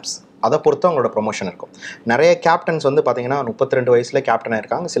exams அதை பொறுத்து அவங்களோட ப்ரொமோஷன் இருக்கும். நிறைய கேப்டன்ஸ் வந்து பார்த்தீங்கன்னா 32 வயசுல கேப்டனாக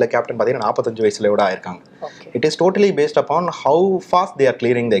இருக்காங்க. சில கேப்டன் பார்த்தீங்கன்னா 45 வயசுல கூட ஆயிருக்காங்க. It is totally based upon how fast they are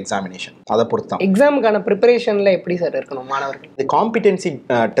clearing the examination. அதை பொறுத்து தான் எக்ஸாமுக்கான ப்ரிப்பரேஷனில் எப்படி சார் இருக்கணும் மாணவர்கள்? இது காம்பிடென்சி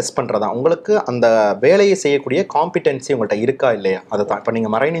டெஸ்ட் பண்ணுறதா, உங்களுக்கு அந்த வேலையை செய்யக்கூடிய காம்பிடென்சி உங்கள்கிட்ட இருக்கா இல்லையா அதை தான். இப்போ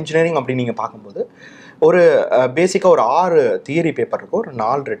நீங்கள் மரைன் இன்ஜினியரிங் அப்படின்னு நீங்கள் பார்க்கும்போது ஒரு பேசிக்காக ஒரு 6 தியரி பேப்பர் இருக்கும், ஒரு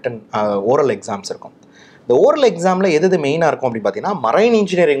 4 ரிட்டன் ஓரல் எக்ஸாம்ஸ் இருக்கும். இந்த ஓரல் எக்ஸாமில் எது மெயினாக இருக்கும் அப்படின்னு பார்த்தீங்கன்னா மரைன்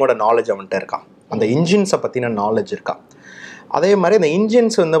இன்ஜினியரிங்கோட நாலேஜ் அவன்கிட்ட இருக்கான், அந்த இன்ஜின்ஸை பற்றின நாலேஜ் இருக்கா. அதே மாதிரி இந்த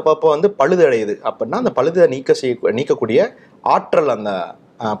இன்ஜின்ஸ் வந்து இப்போ வந்து பழுதடையுது அப்படின்னா அந்த பழுதை நீக்கக்கூடிய ஆற்றல் அந்த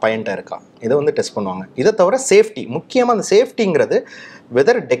பையன்ட்ட இருக்கா, இதை வந்து டெஸ்ட் பண்ணுவாங்க. இதை தவிர சேஃப்டி, முக்கியமாக அந்த சேஃப்டிங்கிறது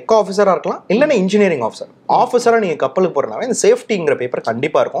வெதர் டெக் ஆஃபீஸராக இருக்கலாம் இல்லைன்னா இன்ஜினியரிங் ஆஃபீஸராக நீங்கள் கப்பலுக்கு போகிறனாவே இந்த சேஃப்டிங்கிற பேப்பர்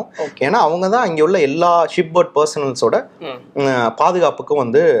கண்டிப்பாக இருக்கும். ஏன்னா அவங்க தான் அங்கே உள்ள எல்லா ஷிப் போர்ட் பர்சனல்ஸோட பாதுகாப்புக்கும்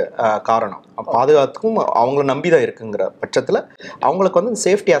வந்து காரணம். பாதுகாப்புக்கும் அவங்கள நம்பி தான் இருக்குங்கிற பட்சத்தில் அவங்களுக்கு வந்து இந்த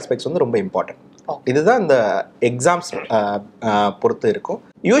சேஃப்டி ஆஸ்பெக்ட்ஸ் வந்து ரொம்ப இம்பார்ட்டன்ட். இதுதான் இந்த எக்ஸாம்ஸ் பொறுத்து இருக்கும்.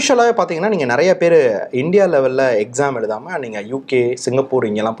 யூஸ்வலாகவே பார்த்தீங்கன்னா நீங்கள் நிறைய பேர் இந்தியா லெவலில் எக்ஸாம் எழுதாமல் நீங்கள் UK, சிங்கப்பூர்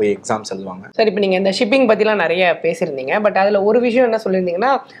இங்கெல்லாம் போய் எக்ஸாம்ஸ் எழுதுவாங்க. சார், இப்போ நீங்கள் இந்த ஷிப்பிங் பற்றிலாம் நிறைய பேசியிருந்தீங்க. பட் அதில் ஒரு விஷயம் என்ன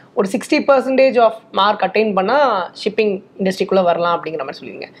சொல்லியிருந்தீங்கன்னா ஒரு 60% ஆஃப் மார்க் அட்டைன் பண்ணால் ஷிப்பிங் இண்டஸ்ட்ரிக்குள்ளே வரலாம் அப்படிங்கிற மாதிரி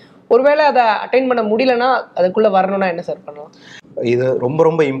சொல்லியிருங்க. ஒருவேளை அதை அட்டைன் பண்ண முடியலன்னா அதுக்குள்ளே வரணும்னா என்ன சார் பண்ணலாம்? இது ரொம்ப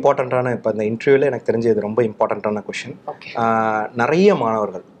ரொம்ப இம்பார்ட்டண்ட்டான, இப்போ இந்த இன்டர்வியூவில் எனக்கு தெரிஞ்ச இது ரொம்ப இம்பார்ட்டண்ட்டான கொஷின். நிறைய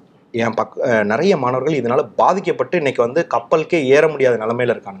மாணவர்கள் இதனால பாதிக்கப்பட்டு இன்னைக்கு வந்து கப்பலுக்கே ஏற முடியாத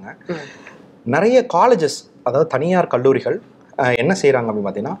நிலைமையில இருக்காங்க. நிறைய காலேஜஸ், அதாவது தனியார் கல்லூரிகள் என்ன செய்யறாங்க அப்படின்னு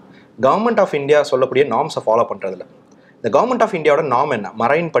பார்த்தீங்கன்னா கவர்மெண்ட் ஆஃப் இந்தியா சொல்லக்கூடிய நார்ம்ஸை ஃபாலோ பண்றதில்ல. இந்த கவர்மெண்ட் ஆஃப் இந்தியாவோட நார்ம் என்ன,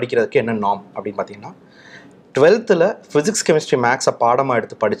 மரைன் படிக்கிறதுக்கு என்ன நார்ம் அப்படின்னு பார்த்தீங்கன்னா 12th ஃபிசிக்ஸ், கெமிஸ்ட்ரி, மேக்ஸை பாடமாக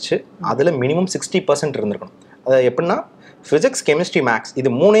எடுத்து படித்து அதில் மினிமம் 60% இருந்திருக்கணும். அது எப்படின்னா ஃபிசிக்ஸ், கெமிஸ்ட்ரி, மேக்ஸ் இது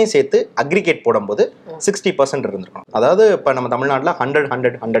 3ஐயும் சேர்த்து அக்ரிகேட் போடும்போது 60% இருந்திருக்கணும். அதாவது இப்போ நம்ம தமிழ்நாட்டில்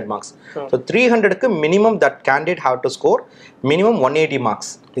 100 marks. So 300க்கு minimum that candidate have to score minimum 180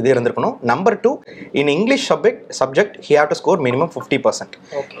 marks இது இருந்திருக்கணும். Number 2, in English subject he have to score minimum 50%.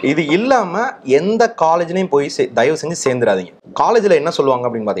 இது இல்லாமல் எந்த காலேஜ்லையும் போய் தயவு செஞ்சு சேர்ந்துடாதீங்க. காலேஜில் என்ன சொல்லுவாங்க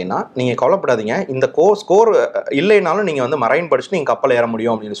அப்படின்னு பார்த்தீங்கன்னா நீங்கள் கவலைப்படாதீங்க, இந்த ஸ்கோர் இல்லைனாலும் நீங்கள் வந்து மரைன் படிச்சுட்டு நீங்கள் கப்பல் ஏற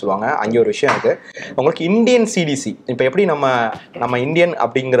முடியும் அப்படின்னு சொல்லுவாங்க. அங்கே ஒரு விஷயம் இருக்குது, உங்களுக்கு இந்தியன் CDC, இப்போ எப்படி நம்ம இந்தியன்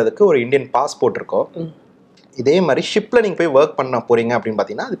அப்படிங்கிறதுக்கு ஒரு இந்தியன் பாஸ்போர்ட் இருக்கோ, இதே மாதிரி ஷிப்பில் நீங்கள் போய் ஒர்க் பண்ண போகிறீங்க அப்படின்னு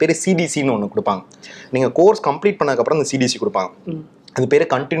பார்த்தீங்கன்னா அது பேர் CDCன்னு ஒன்று கொடுப்பாங்க. நீங்கள் கோர்ஸ் கம்ப்ளீட் பண்ணதுக்கப்புறம் இந்த CDC கொடுப்பாங்க. அது பேர்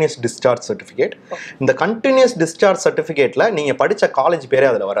கண்டினியூஸ் டிஸ்சார்ஜ் சர்டிஃபிகேட். இந்த கண்டினியூஸ் டிஸ்சார்ஜ் சர்டிஃபிகேட்டில் நீங்கள் படித்த காலேஜ் பேரே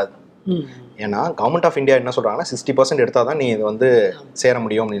அதில் வராது. ஏன்னா கவர்மெண்ட் ஆஃப் இந்தியா என்ன சொல்கிறாங்கன்னா 60% எடுத்தால் தான் நீ இதை வந்து சேர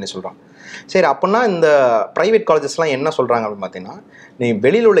முடியும் அப்படின்னு சொல்கிறாங்க. சரி, அப்படின்னா இந்த ப்ரைவேட் காலேஜஸ்லாம் என்ன சொல்கிறாங்க அப்படின்னு பார்த்தீங்கன்னா நீ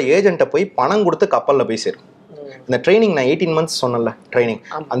வெளியில் உள்ள ஏஜென்ட்டை போய் பணம் கொடுத்து கப்பலில் போய் சேரும். இந்த ட்ரைனிங் நான் 18 months சொன்னல ட்ரைனிங்,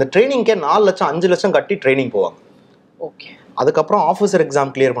 அந்த ட்ரைனிங்கே 4 லட்சம் 5 லட்சம் கட்டி ட்ரைனிங் போவாங்க. அதுக்கப்புறம் ஆஃபீஸர்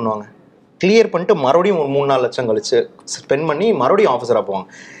எக்ஸாம் கிளியர் பண்ணுவாங்க, கிளியர் பண்ணிட்டு மறுபடியும் ஒரு 3-4 லட்சம் கழிச்சு ஸ்பெண்ட் பண்ணி மறுபடியும் ஆஃபீஸராக போவாங்க.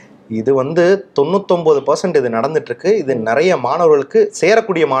 இது வந்து 99% இது நடந்துட்டு இருக்கு. இது நிறைய மாணவர்களுக்கு,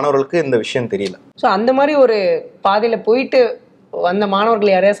 சேரக்கூடிய மாணவர்களுக்கு இந்த விஷயம் தெரியல. ஸோ அந்த மாதிரி ஒரு பாதையில போயிட்டு வந்த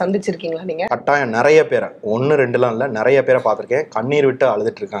மாணவர்கள் யாரையா சந்திச்சிருக்கீங்களா நீங்க? கட்டாயம் நிறைய பேரை, 1-2லாம் இல்லை, நிறைய பேரை பார்த்துருக்கேன். கண்ணீர் விட்டு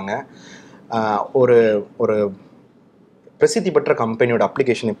அழுதுட்டு இருக்காங்க. ஒரு ஒரு பிரசித்தி பெற்ற கம்பெனியோட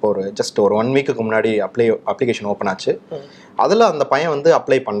அப்ளிகேஷன் இப்போ ஜஸ்ட் ஒரு 1 வீக்குக்கு முன்னாடி அப்ளிகேஷன் ஓப்பன் ஆச்சு. அதில் அந்த பையன் வந்து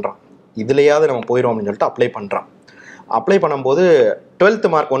அப்ளை பண்ணுறான். இதுலையாவது நம்ம போயிடும் அப்படின்னு சொல்லிட்டு அப்ளை பண்ணுறான். அப்ளை பண்ணும்போது 12th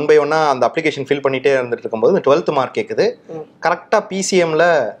மார்க் 1 by 1 அந்த அப்ளிகேஷன் ஃபில் பண்ணிட்டே இருந்துட்டு இருக்கும்போது 12th மார்க் கேட்குது. கரெக்டாக PCMல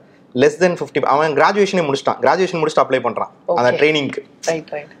less than 50. அவன் கிராஜுவேஷனே முடிச்சிட்டான். கிராஜுவேஷன் முடிச்சுட்டு அப்ளை பண்ணுறான் அந்த ட்ரைனிங்க்கு.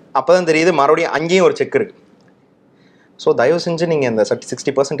 அப்போ தான் தெரியுது மறுபடியும் அங்கேயும் ஒரு செக் இருக்கு. ஸோ தயவு செஞ்சு நீங்கள் இந்த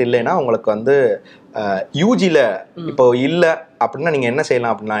 60% இல்லைன்னா உங்களுக்கு வந்து யூஜியில் இப்போ இல்லை அப்படின்னா நீங்கள் என்ன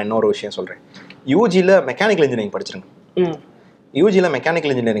செய்யலாம் அப்படின்னு நான் இன்னொரு விஷயம் சொல்கிறேன். யூஜியில் மெக்கானிக்கல் இன்ஜினியரிங் படிச்சிருங்க. யூஜியில்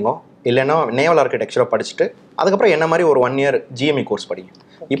மெக்கானிக்கல் இன்ஜினியரிங்கோ இல்லைன்னா நேவல் ஆர்கிடெக்சரோ படிச்சுட்டு அதுக்கப்புறம் என்ன மாதிரி ஒரு 1 year GME கோர்ஸ் படிங்க.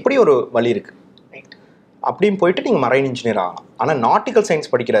 இப்படி ஒரு வழி இருக்குது. அப்படியும் போயிட்டு நீங்கள் மரைன் இன்ஜினியர் ஆகலாம். ஆனால் நாட்டிக்கல்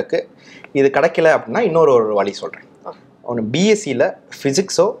சயின்ஸ் படிக்கிறதுக்கு இது கிடைக்கல அப்படின்னா இன்னொரு வழி சொல்கிறேன். ஒன்று பிஎஸ்சியில்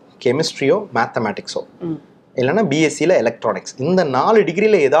ஃபிசிக்ஸோ கெமிஸ்ட்ரியோ மேத்தமேட்டிக்ஸோ இல்லைன்னா பிஎஸ்சியில் எலக்ட்ரானிக்ஸ், இந்த 4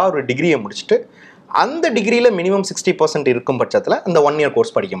 டிகிரியில் ஏதாவது ஒரு டிகிரியை முடிச்சுட்டு அந்த டிகிரியில் மினிமம் 60% இருக்கும் பட்சத்தில் அந்த 1 year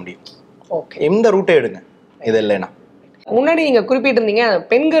கோர்ஸ் படிக்க முடியும். ஓகே, இந்த ரூட்டே எடுங்க. இது இல்லைன்னா முன்னாடி நீங்கள் குறிப்பிட்டிருந்தீங்க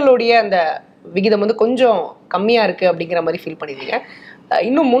பெண்களுடைய அந்த விகிதம் வந்து கொஞ்சம் கம்மியாக இருக்குது அப்படிங்கிற மாதிரி ஃபீல் பண்ணியிருந்தீங்க.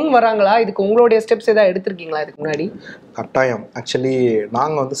 இன்னும் முன் வராங்களா? இதுக்கு உங்களுடைய ஸ்டெப்ஸ் ஏதாவது எடுத்திருக்கீங்களா இதுக்கு முன்னாடி? கட்டாயம். ஆக்சுவலி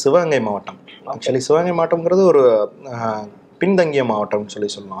நாங்கள் வந்து சிவகங்கை மாவட்டம். ஆக்சுவலி சிவகங்கை மாவட்டம்ங்கிறது ஒரு பின்தங்கிய மாவட்டம்னு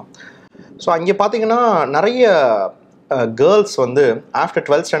சொல்லலாம். ஸோ அங்கே பார்த்தீங்கன்னா நிறைய கேர்ள்ஸ் வந்து ஆஃப்டர்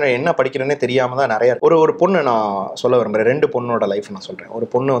 12th ஸ்டாண்டர்ட் என்ன படிக்கிறேன்னே தெரியாமல் தான் நிறைய. ஒரு பொண்ணு நான் சொல்ல விரும்புகிறேன். 2 பொண்ணோட லைஃப் நான் சொல்கிறேன். ஒரு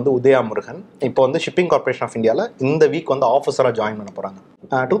பொண்ணு வந்து உதயா முருகன், இப்போ வந்து ஷிப்பிங் கார்பரேஷன் ஆஃப் இந்தியாவில் இந்த வீக் வந்து ஆஃபீஸராக ஜாயின் பண்ண போகிறாங்க.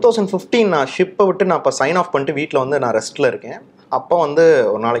 2015 நான் ஷிப்பை விட்டு நான் இப்போ சைன் ஆஃப் பண்ணிட்டு வீட்டில் வந்து நான் ரெஸ்ட்டில் இருக்கேன். அப்போ வந்து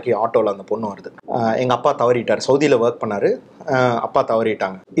ஒரு நாளைக்கு ஆட்டோவில் அந்த பொண்ணு வருது. எங்கள் அப்பா தவறிட்டார். சவுதியில் ஒர்க் பண்ணார். அப்பா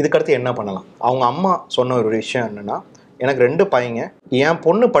தவறிட்டாங்க. இதுக்கடுத்து என்ன பண்ணலாம்? அவங்க அம்மா சொன்ன ஒரு விஷயம் என்னென்னா, எனக்கு 2 பையங்க, என்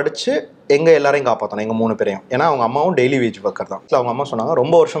பொண்ணு படித்து எங்கள் எல்லாரையும் காப்பாற்றணும், எங்கள் 3 பேரையும். ஏன்னா அவங்க அம்மாவும் டெய்லி வேஜ் ஒர்க்கர் தான். அவங்க அம்மா சொன்னாங்க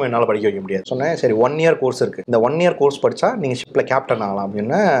ரொம்ப வருஷம் என்னால் படிக்க வைக்க முடியாது. சொன்னேன் சரி 1 year கோர்ஸ் இருக்குது, இந்த 1 year கோர்ஸ் படித்தா நீங்கள் ஷிப்பில் கேப்டன் ஆகலாம்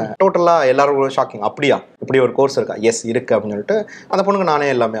அப்படின்னு. டோட்டலாக எல்லாரும் ஷாக்கிங். அப்படியா, இப்படி ஒரு கோர்ஸ் இருக்கா? எஸ் இருக்குது அப்படின்னு சொல்லிட்டு அந்த பொண்ணுக்கு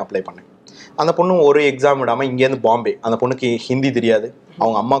நானே எல்லாமே அப்ளை பண்ணேன். அந்த பொண்ணு ஒரு எக்ஸாம் விடாமல் இங்கேருந்து பாம்பே, அந்த பொண்ணுக்கு ஹிந்தி தெரியாது,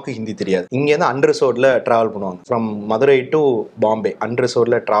 அவங்க அம்மாவுக்கு ஹிந்தி தெரியாது. இங்கேருந்து அன்ரிசர்வ்டில் ட்ராவல் பண்ணுவாங்க. From Madurai to Bombay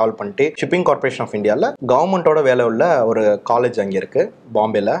அன்ரிசர்வ்டில் travel பண்ணிட்டு ஷிப்பிங் கார்பரேஷன் ஆஃப் இந்தியாவில் கவர்மெண்ட்டோட வேலை உள்ள ஒரு காலேஜ் அங்கே இருக்குது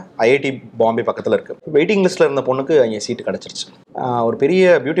பாம்பேயில், IIT பாம்பே பக்கத்தில் இருக்குது. வெயிட்டிங் லிஸ்ட்டில் இருந்த பொண்ணுக்கு அங்கே சீட்டு கிடச்சிருச்சு. ஒரு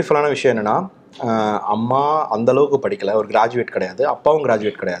பெரிய பியூட்டிஃபுல்லான விஷயம் என்னென்னா, அம்மா அந்தளவுக்கு படிக்கலை, ஒரு கிராஜுவேட் கிடையாது, அப்பாவும்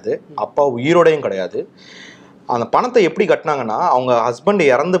கிராஜுவேட் கிடையாது, அப்பா உயிரோடையும் கிடையாது. அந்த பணத்தை எப்படி கட்டினாங்கன்னா, அவங்க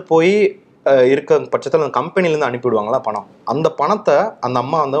ஹஸ்பண்ட் இறந்து போய் இருக்க பட்சத்தில் அந்த கம்பெனிலேருந்து அனுப்பிவிடுவாங்களா பணம், அந்த பணத்தை அந்த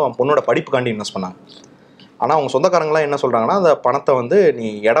அம்மா வந்து அவன் பொண்ணோட படிப்புக்காண்டி இன்வெஸ்ட் பண்ணாங்க. ஆனால் அவங்க சொந்தக்காரங்களாம் என்ன சொல்கிறாங்கன்னா, அந்த பணத்தை வந்து நீ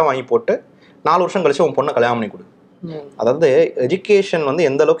இடம் வாங்கி போட்டு 4 வருஷம் கழிச்சு உன் பொண்ணை கல்யாணம் பண்ணி கொடு. அதாவது எஜுகேஷன் வந்து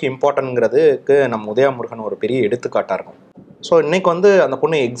எந்த அளவுக்கு இம்பார்ட்டன்ட்ங்கிறதுக்கு நம்ம உதயா முருகன் ஒரு பெரிய எடுத்துக்காட்டாக இருக்கும். ஸோ இன்னைக்கு வந்து அந்த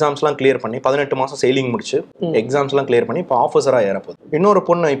பொண்ணு எக்ஸாம்ஸ்லாம் கிளியர் பண்ணி 18 மாதம் செயிலிங் முடிச்சு எக்ஸாம்ஸ்லாம் கிளியர் பண்ணி இப்போ ஆஃபீஸராக ஏறப்போகுது. இன்னொரு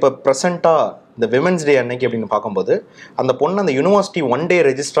பொண்ணு இப்போ ப்ரெசென்ட்டாக இந்த விமென்ஸ் டே அன்னைக்கு அப்படின்னு பார்க்கும்போது அந்த பொண்ணு அந்த யூனிவர்சிட்டி 1 day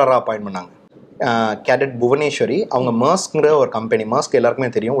ரெஜிஸ்ட்ராராக அப்பாயின்ட் பண்ணாங்க. கேடட் புவனேஸ்வரி. அவங்க மர்ஸ்ங்கிற ஒரு கம்பெனி, மர்ஸ்க்கு எல்லாருக்குமே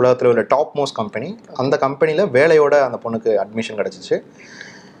தெரியும், உலகத்தில் உள்ள டாப் மோஸ்ட் கம்பெனி. அந்த கம்பெனியில் வேலையோட அந்த பொண்ணுக்கு அட்மிஷன் கிடச்சிச்சு.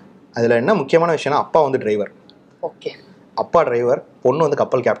 அதில் என்ன முக்கியமான விஷயம்னா, அப்பா வந்து டிரைவர். ஓகே, அப்பா டிரைவர், பொண்ணு வந்து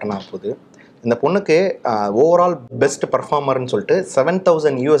கப்பல் கேப்டன் ஆக போகுது. இந்த பொண்ணுக்கு ஓவரால் பெஸ்ட் பர்ஃபார்மர்னு சொல்லிட்டு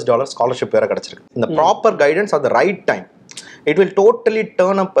 $7,000 ஸ்காலர்ஷிப் வேறு கிடச்சிருக்கு. இந்த proper guidance at the right time, it will totally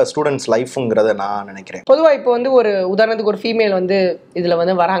turn up students லைஃப்ங்கிறத நான் நினைக்கிறேன். பொதுவாக இப்போ வந்து ஒரு உதாரணத்துக்கு ஒரு ஃபீமேல் வந்து இதில்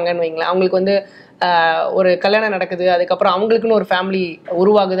வந்து வராங்கன்னு வைங்களேன், அவங்களுக்கு வந்து ஒரு கல்யாணம் நடக்குது, அதுக்கப்புறம் அவங்களுக்குன்னு ஒரு ஃபேமிலி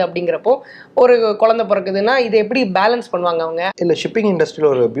உருவாகுது. அப்படிங்கிறப்போ ஒரு குழந்தை பிறக்குதுன்னா இதை எப்படி பேலன்ஸ் பண்ணுவாங்க அவங்க? இல்லை, ஷிப்பிங்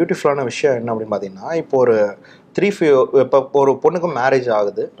இண்டஸ்ட்ரியில் ஒரு பியூட்டிஃபுல்லான விஷயம் என்ன அப்படின்னு பார்த்தீங்கன்னா, இப்போ இப்போ ஒரு பொண்ணுக்கு மேரேஜ்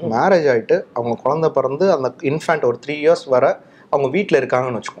ஆகுது. மேரேஜ் ஆகிட்டு அவங்க குழந்தை பிறந்து அந்த இன்ஃபேண்ட் ஒரு 3 years வர அவங்க வீட்டில்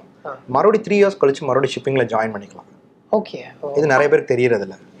இருக்காங்கன்னு வச்சுக்கோங்க. மறுபடியும் 3 years கழிச்சு மறுபடியும் ஷிப்பிங்கில் ஜாயின் பண்ணிக்கலாம். ஓகே, இது நிறைய பேருக்கு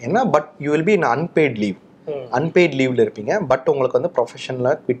தெரியறதில்ல. ஏன்னா but you will be in unpaid leave. Unpaid லீவ்ல இருப்பீங்க. பட் உங்களுக்கு வந்து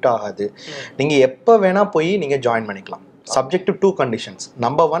ப்ரொஃபஷனில் குவிட் ஆகாது. நீங்கள் எப்போ வேணால் போய் நீங்கள் ஜாயின் பண்ணிக்கலாம். Subject to 2 conditions.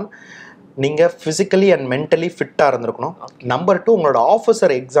 நம்பர் 1, நீங்கள் ஃபிசிக்கலி அண்ட் மென்டலி ஃபிட்டாக இருந்திருக்கணும். நம்பர் 2, உங்களோட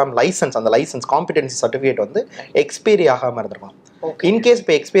ஆஃபீஸர் எக்ஸாம் லைசன்ஸ், அந்த லைசன்ஸ் காம்பிடென்சி சர்டிஃபிகேட் வந்து எக்ஸ்பைரி ஆகாமல் இருந்திருக்கணும். இன்கேஸ்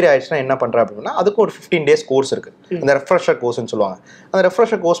இப்போ எக்ஸ்பைரி ஆயிடுச்சுன்னா என்ன பண்ணுறேன் அப்படின்னா, அதுக்கு ஒரு 15 days கோர்ஸ் இருக்குது. அந்த ரெஃப்ரெஷர் கோர்ஸ்ன்னு சொல்லுவாங்க. அந்த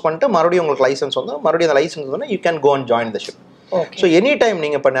ரெஃப்ரெஷர் கோர்ஸ் பண்ணிட்டு மறுபடியும் உங்களுக்கு லைசன்ஸ் வந்து மறுபடியும் அந்த லைசன்ஸ் வந்து you can go and join the ship. So any time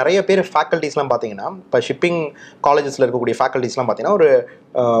நீங்கள் இப்போ நிறைய பேர் ஃபேக்கல்ட்டிஸ்லாம் பார்த்தீங்கன்னா இப்போ ஷிப்பிங் காலேஜஸில் இருக்கக்கூடிய ஃபேக்கல்ட்டிஸ்லாம் பார்த்தீங்கன்னா ஒரு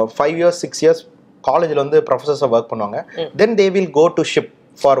 5 years 6 years காலேஜில் வந்து ப்ரொஃபஸர்ஸாக ஒர்க் பண்ணுவாங்க. தென் they will go to ship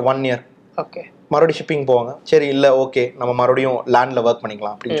for 1 year. Okay, மறுபடியும் ஷிப்பிங் போவாங்க. சரி இல்லை ஓகே நம்ம மறுபடியும் லேண்டில் ஒர்க்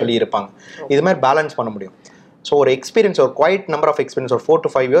பண்ணிக்கலாம் அப்படின்னு சொல்லி இருப்பாங்க. இது மாதிரி பேலன்ஸ் பண்ண முடியும். ஸோ ஒரு எக்ஸ்பீரியன்ஸ், ஒரு குவைட் நம்பர் ஆஃப் எக்ஸ்பீரியன்ஸ், ஒரு 4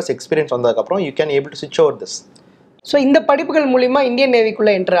 to 5 years எக்ஸ்பீரியன்ஸ் வந்ததுக்கப்புறம் யூ கேன் ஏபிள் டு ஸ்விட்ச் ஓவர் திஸ். ஸோ இந்த படிப்புகள் மூலிமா இந்தியன்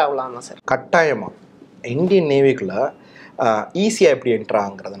நேவிக்குள்ளே என்ட்ரு ஆகலாமா சார்? கட்டாயமாக இந்தியன் நேவிக்குள்ளே ஈஸியாக எப்படி என்ட்ரு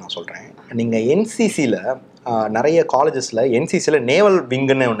ஆகுங்கிறத நான் சொல்கிறேன். நீங்கள் என்சிசியில் நிறைய காலேஜஸில் என்சிசியில் நேவல்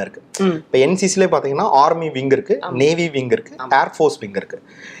விங்குன்னு ஒன்று இருக்குது. இப்போ என்சிசிலே பார்த்தீங்கன்னா ஆர்மி விங் இருக்குது, நேவி விங் இருக்குது, ஏர்ஃபோர்ஸ் விங் இருக்குது.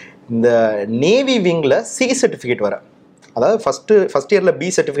 இந்த நேவி விங்கில் சி சர்டிஃபிகேட் வர, அதாவது ஃபஸ்ட் இயரில் பி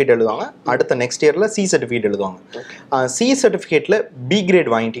சர்டிஃபிகேட் எழுதுவாங்க, அடுத்த நெக்ஸ்ட் இயரில் சி சர்டிஃபிகேட் எழுதுவாங்க. சி சர்டிஃபிகேட்டில் பி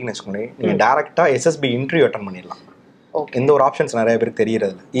கிரேட் வாங்கிட்டீங்கன்னு வச்சுக்கோங்களேன், நீங்கள் டேரெக்டாக எஸ்எஸ்பி இன்டர்வியூ அட்டன் பண்ணிடலாம். எந்த ஒரு ஆப்ஷன்ஸ் நிறைய பேருக்கு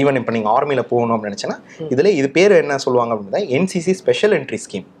தெரியறது. ஈவன் இப்போ நீங்கள் ஆர்மியில் போகணும் அப்படின்னு நினச்சேன்னா இதில் இது பேர் என்ன சொல்லுவாங்க அப்படின்னா என்சிசி ஸ்பெஷல் என்ட்ரி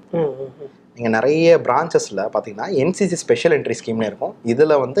ஸ்கீம். நீங்கள் நிறைய பிரான்ச்சஸில் பார்த்தீங்கன்னா என்சிசி ஸ்பெஷல் என்ட்ரி ஸ்கீம்னு இருக்கும்.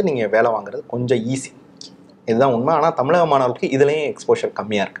 இதில் வந்து நீங்கள் வேலை வாங்குறது கொஞ்சம் ஈஸி, இதுதான் உண்மை. ஆனால் தமிழக மாணவர்களுக்கு இதுலேயும் எக்ஸ்போஷர்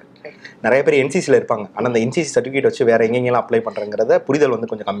கம்மியாக இருக்குது. நிறைய பேர் என்சிசியில் இருப்பாங்க, ஆனால் அந்த என்சிசி சர்டிஃபிகேட் வச்சு வேறு எங்கெங்கெல்லாம் அப்ளை பண்ணுறங்கிறத புரிதல் வந்து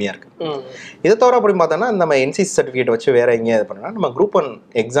கொஞ்சம் கம்மியாக இருக்குது. இதை தவிர அப்படின்னு பார்த்தோன்னா நம்ம என்சிசி சர்டிஃபிகேட் வச்சு வேறு எங்கேயும் இது பண்ணோன்னா நம்ம குரூப் 1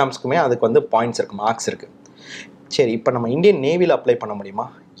 எக்ஸாம்ஸ்க்குமே அதுக்கு வந்து பாயிண்ட்ஸ் இருக்குது, மார்க்ஸ் இருக்குது. சரி, இப்போ நம்ம இந்தியன் நேவியில் அப்ளை பண்ண முடியுமா?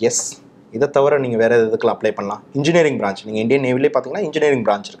 எஸ். இதை தவிர நீங்கள் வேறு எதுக்குள்ள அப்ளை பண்ணலாம்? Engineering branch. நீங்கள் இந்தியன் நேவிலே பார்த்தீங்கன்னா இன்ஜினியரிங்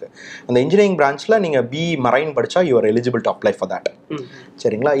பிரான்ச் இருக்குது. அந்த இன்ஜினியரிங் பிரான்ச்சில் நீங்கள் பி மரைன் படித்தா you are eligible to apply for that.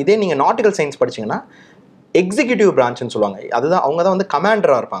 சரிங்களா? இதே நீங்கள் நாட்டிக்கல் சயின்ஸ் படிச்சிங்கன்னா எக்ஸிக்யூட்டிவ் பிரான்ச்னு சொல்லுவாங்க. அதுதான் அவங்க தான் வந்து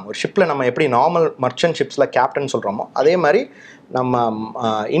கமாண்டராக இருப்பாங்க. ஒரு ஷிப்பில் நம்ம எப்படி நார்மல் மர்ச்சன்ட் ஷிப்ஸில் கேப்டன் சொல்கிறோமோ அதே மாதிரி நம்ம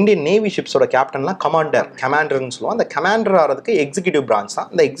இந்தியன் நேவி ஷிப்ஸோட கேப்டன்லாம் கமாண்டர்னு சொல்லுவோம். அந்த கமாண்டர் ஆகிறதுக்கு எக்ஸிக்யூட்டிவ் பிரான்ச் தான்.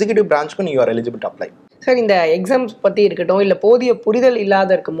 அந்த executive பிரான்ச்சுக்கு you are eligible to apply. Sir, இந்த எக்ஸாம்ஸ் பற்றி இருக்கட்டும், இல்லை போதிய புரிதல் இல்லாத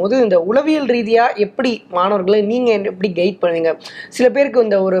இருக்கும் போது இந்த உளவியல் ரீதியாக எப்படி மாணவர்களை நீங்கள் எப்படி கைட் பண்ணுவீங்க? சில பேருக்கு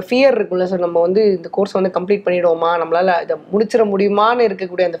இந்த ஒரு ஃபியர் இருக்குல்ல சார், நம்ம வந்து இந்த கோர்ஸ் வந்து கம்ப்ளீட் பண்ணிவிடுவோமா, நம்மளால் இதை முடிச்சிட முடியுமான்னு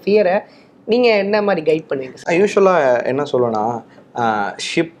இருக்கக்கூடிய அந்த ஃபியரை நீங்கள் என்ன மாதிரி கைட் பண்ணுவீங்க சார்? யூஸ்வலாக என்ன சொல்லுவேன்னா,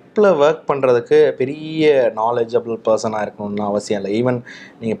 ஷிப்பில் ஒர்க் பண்ணுறதுக்கு பெரிய நாலேஜபிள் பர்சனாக இருக்கணும்னு அவசியம் இல்லை. ஈவன்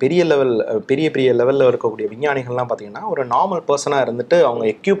நீங்கள் பெரிய லெவலில் இருக்கக்கூடிய விஞ்ஞானிகள்லாம் பார்த்தீங்கன்னா ஒரு நார்மல் பர்சனாக இருந்துட்டு அவங்க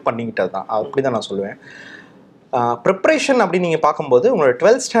எக்யூப் பண்ணிக்கிட்டது தான். அப்படி தான் நான் சொல்லுவேன். ப்ரிப்ரேஷன் அப்படின்னு நீங்கள் பார்க்கும்போது உங்களோட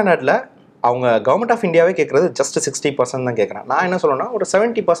 12th ஸ்டாண்டர்டில் அவங்க கவர்மெண்ட் ஆஃப் இந்தியாவே கேட்குறது ஜஸ்ட் 60% தான் கேட்குறேன். நான் என்ன சொல்லுவேன்னா ஒரு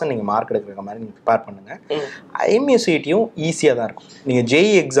 70% நீங்கள் மார்க் எடுக்கிற மாதிரி நீங்கள் ப்ரிப்பேர் பண்ணுங்கள். ஐஎம்யூசிடியும் ஈஸியாக தான் இருக்கும். நீங்கள்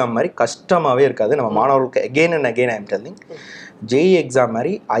ஜேஇ எக்ஸாம் மாதிரி கஷ்டமாகவே இருக்காது. நம்ம மாணவர்களுக்கு again and again I am telling, JE exam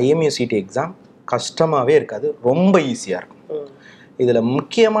மாதிரி ஐஎம்யூசிடி எக்ஸாம் கஷ்டமாகவே இருக்காது, ரொம்ப ஈஸியாக இருக்கும். இதில்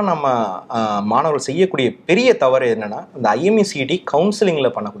முக்கியமாக நம்ம மாணவர்கள் செய்யக்கூடிய பெரிய தவறு என்னென்னா இந்த ஐஎம்யூசிடி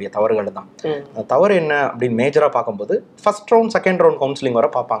கவுன்சிலிங்கில் பண்ணக்கூடிய தவறுகள் தான். அந்த தவறு என்ன அப்படின்னு மேஜராக பார்க்கும்போது first round second round counselling வர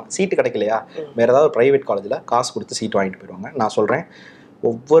பார்ப்பாங்க. சீட்டு கிடைக்கலையா வேறு ஏதாவது ப்ரைவேட் காலேஜில் காசு கொடுத்து சீட் வாங்கிட்டு போயிடுவாங்க. நான் சொல்கிறேன்,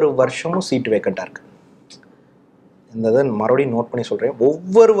 ஒவ்வொரு வருஷமும் சீட்டு வேக்கண்ட்டாக இருக்குது. இந்த இதை மறுபடியும் நோட் பண்ணி சொல்கிறேன்,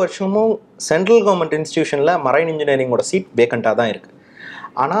 ஒவ்வொரு வருஷமும் சென்ட்ரல் கவர்மெண்ட் இன்ஸ்டிடியூஷனில் மரைன் இன்ஜினியரிங்கோட சீட் வேக்கண்ட்டாக தான் இருக்குது.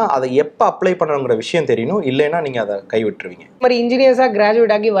 ஆனால் அதை எப்போ அப்ளை பண்ணுறங்கிற விஷயம் தெரியணும், இல்லைன்னா நீங்கள் அதை கைவிட்டுருவீங்க. இந்த மாதிரி இன்ஜினியர்ஸாக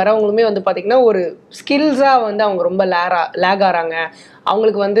கிராஜுவேட் ஆகி வரவங்களுமே வந்து பார்த்திங்கன்னா ஒரு ஸ்கில்ஸாக வந்து அவங்க ரொம்ப லேக் ஆகிறாங்க,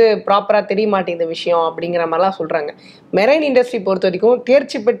 அவங்களுக்கு வந்து ப்ராப்பராக தெரிய மாட்டேங்குது விஷயம் அப்படிங்கிற மாதிரிலாம் சொல்கிறாங்க. மெரைன் இண்டஸ்ட்ரி பொறுத்த வரைக்கும்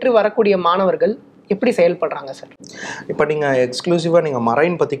தேர்ச்சி பெற்று வரக்கூடிய மாணவர்கள் எப்படி செயல்படுறாங்க சார்? இப்போ நீங்கள் எக்ஸ்க்ளூசிவாக நீங்கள்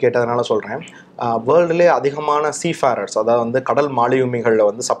மரைன் பற்றி கேட்டதுனால சொல்கிறேன். வேர்ல்டுலே அதிகமான சீஃபேரர்ஸ், அதாவது வந்து கடல் மாலுமிகளில்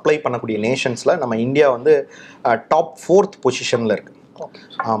வந்து சப்ளை பண்ணக்கூடிய நேஷன்ஸில் நம்ம இந்தியா வந்து டாப் 4th பொசிஷனில் இருக்குது.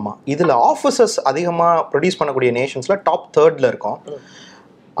 ஆமாம், இதில் ஆஃபீஸர்ஸ் அதிகமாக ப்ரொடியூஸ் பண்ணக்கூடிய நேஷன்ஸில் டாப் 3rd இருக்கோம்.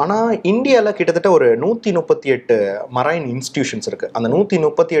 ஆனால் இந்தியாவில் கிட்டத்தட்ட ஒரு 138 மரைன் இன்ஸ்டிடியூஷன்ஸ் இருக்குது. அந்த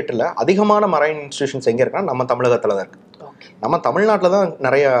 138ல் அதிகமான மரைன் இன்ஸ்டிடியூஷன்ஸ் எங்கே இருக்குன்னா நம்ம தமிழகத்தில் தான் இருக்குது. நம்ம தமிழ்நாட்டில் தான்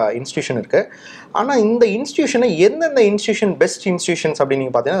நிறைய இன்ஸ்டிடியூஷன் இருக்குது. ஆனால் இந்த இன்ஸ்டிடியூஷனை எந்தெந்த இன்ஸ்டிடியூஷன் பெஸ்ட் இன்ஸ்டிடியூஷன்ஸ் அப்படின்னு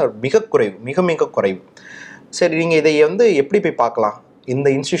நீங்கள் பார்த்தீங்கன்னா மிக குறைவு. சரி, நீங்கள் இதை வந்து எப்படி போய் பார்க்கலாம், இந்த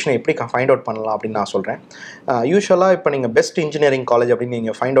இன்ஸ்டிடியூஷனை எப்படி ஃபைண்ட் அவுட் பண்ணலாம் அப்படின்னு நான் சொல்கிறேன். யூஸ்வலாக இப்போ நீங்கள் பெஸ்ட் இன்ஜினியரிங் காலேஜ் அப்படின்னு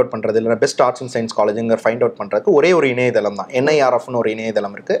நீங்கள் ஃபைண்ட் அவுட் பண்ணுறது, இல்லைனா best arts and science காலேஜுங்கிற find out பண்ணுறதுக்கு ஒரே ஒரு இணையதளம் தான், NIRFன்னு ஒரு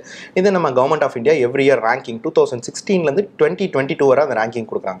இணையதளம் இருக்குது. இது நம்ம government of India every year ranking 2016 2022 வரை அந்த ரேங்கிங்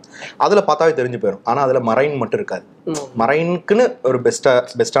கொடுக்குறாங்க. அதில் பார்த்தாவே தெரிஞ்சு போயிடும். ஆனால் அதில் மரைன் மட்டும் இருக்காது. மரைனுக்குன்னு ஒரு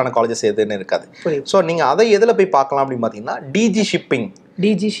பெஸ்ட்டான காலேஜஸ் எதுன்னு இருக்காது. ஸோ நீங்கள் அதை எதில் போய் பார்க்கலாம் அப்படின்னு பார்த்தீங்கன்னா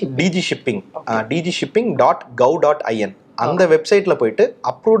DGShipping.gov.in அந்த வெப்சைட்டில் போயிட்டு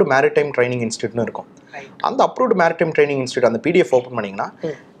அப்ரூவ்டு மேரிடைம் ட்ரைனிங் இன்ஸ்டியூட்னு இருக்கும். அந்த அப்ரூவ்டு மேரிடைம் ட்ரைனிங் இன்ஸ்டியூட் அந்த PDF ஓப்பன் பண்ணிங்கன்னா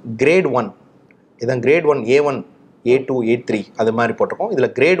கிரேட் 1 இதான் கிரேட் 1 A1 A2 A3 அது மாதிரி போட்டிருக்கோம். இதில்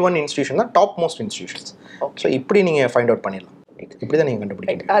கிரேட் 1 இன்ஸ்டியூஷன் தான் டாப் மோஸ்ட் இன்ஸ்டியூஷன்ஸ். ஸோ இப்படி நீங்கள் ஃபைண்ட் அவுட் பண்ணிடலாம். இப்படி தான் நீங்கள்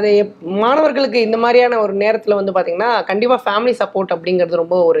கண்டுபிடிக்கணும். அது மாணவர்களுக்கு இந்த மாதிரியான ஒரு நேரத்தில் வந்து பார்த்தீங்கன்னா கண்டிப்பாக ஃபேமிலி சப்போர்ட் அப்படிங்கிறது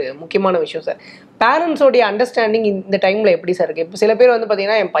ரொம்ப ஒரு முக்கியமான விஷயம் சார். பேரண்ட்ஸோடைய அண்டர்ஸ்டாண்டிங் இந்த டைமில் எப்படி சார் இருக்குது? இப்போ சில பேர் வந்து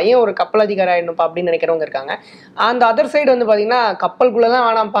பார்த்தீங்கன்னா என் பையன் ஒரு கப்பல் அதிகாரி ஆகிடணும்ப்பா அப்படின்னு நினைக்கிறவங்க இருக்காங்க. அந்த அதர் சைடு வந்து பார்த்தீங்கன்னா கப்பலுக்குள்ளே தான்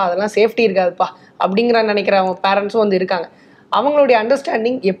வேணாம்ப்பா, அதெல்லாம் சேஃப்டி இருக்காதுப்பா அப்படிங்கிற நினைக்கிறவங்க பேரண்ட்ஸும் வந்து இருக்காங்க. அவங்களுடைய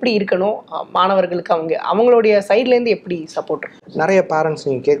அண்டர்ஸ்டாண்டிங் எப்படி இருக்கணும்? மாணவர்களுக்கு அவங்களுடைய சைட்லேருந்து எப்படி சப்போர்ட்? நிறைய பேரண்ட்ஸ்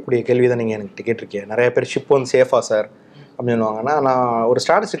நீங்கள் கேட்கக்கூடிய கேள்வி தான் நீங்கள் எனக்கு கேட்டிருக்கீங்க. நிறைய பேர் ஷிப் வந்து சேஃபா சார் அப்படின்னுவாங்கன்னா, நான் ஒரு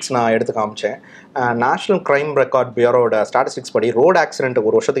ஸ்டாட்டிஸ்டிக்ஸ் நான் எடுத்து காமிச்சேன். நேஷ்னல் கிரைம் ரெக்கார்ட் பியூரோட ஸ்டாட்டிஸ்டிக்ஸ் படி ரோடு ஆக்சிடென்ட்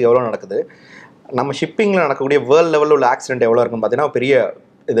ஒரு வருஷத்துக்கு எவ்வளோ நடக்குது, நம்ம ஷிப்பிங்கில் நடக்கக்கூடிய வேர்ல்டு லெவலில் உள்ள ஆக்சிடென்ட் எவ்வளோ இருக்குன்னு பார்த்தீங்கன்னா பெரிய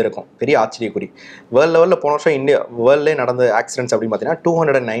இது இருக்கும், பெரிய ஆச்சரியக்குறி. வேர்ல்டு லெவலில் போன வருஷம் வேர்ல்ட்லேயே நடந்த ஆக்சிடென்ட்ஸ் அப்படின்னு பார்த்தீங்கன்னா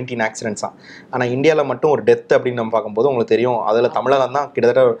 219 ஆக்சிடென்ட்ஸ் தான். ஆனால் இந்தியாவில் மட்டும் ஒரு டெத் அப்படின்னு நம்ம பார்க்கும்போது உங்களுக்கு தெரியும், அதில் தமிழகம் தான்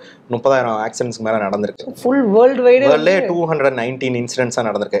கிட்டத்தட்ட 30,000 ஆக்சிடென்ட்ஸ்க்கு மேலே நடந்திருக்கு. ஃபுல் வேர்ல்ட்லே 219 இன்சிடென்ட்ஸாக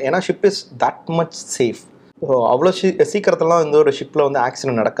நடந்திருக்கு. ஏன்னா ship is that much safe. So அவ்வளோ சீக்கிரத்துலாம் இந்த ஒரு ஷிப்பில் வந்து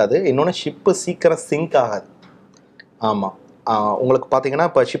ஆக்சிடென்ட் நடக்காது. இன்னொன்று ஷிப்பு சீக்கிரம் சிங்க் ஆகாது. ஆமாம், உங்களுக்கு பார்த்தீங்கன்னா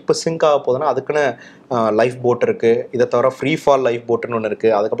இப்போ ஷிப்பு சிங்க் ஆக போகுதுன்னா அதுக்குன்னு லைஃப் போட் இருக்குது. இதை தவிர ஃப்ரீ ஃபால் லைஃப் போட்டுன்னு ஒன்று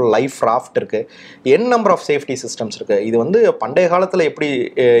இருக்குது. அதுக்கப்புறம் லைஃப் ராஃப்ட் இருக்குது. நம்பர் ஆஃப் சேஃப்டி சிஸ்டம்ஸ் இருக்குது. இது வந்து பண்டைய காலத்தில் எப்படி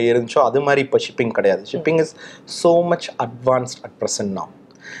இருந்துச்சோ அது மாதிரி இப்போ ஷிப்பிங் கிடையாது. Shipping is so much advanced at present now.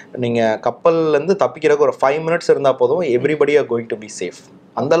 நீங்கள் கப்பல்லேருந்து தப்பிக்கிறதுக்கு ஒரு 5 மினிட்ஸ் இருந்தால் போதும், everybody are going to be safe.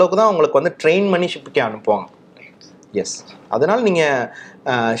 அந்த அளவுக்கு தான் உங்களுக்கு வந்து ட்ரெயின் பண்ணி ஷிப்புக்கே அனுப்புவாங்க. எஸ், அதனால் நீங்கள்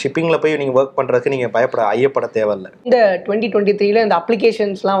ஷிப்பிங்கில் போய் நீங்கள் ஒர்க் பண்ணுறதுக்கு நீங்கள் ஐயப்பட தேவையில்லை. இந்த 2023 இந்த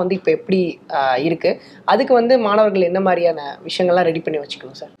அப்ளிகேஷன்ஸ்லாம் வந்து இப்போ எப்படி இருக்குது, அதுக்கு வந்து மாணவர்கள் என்ன மாதிரியான விஷயங்கள்லாம் ரெடி பண்ணி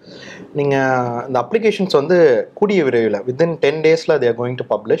வச்சுக்கணும் சார்? நீங்கள் இந்த அப்ளிகேஷன்ஸ் வந்து கூடிய விரைவில் வித்தின் 10 டேஸில் they are going to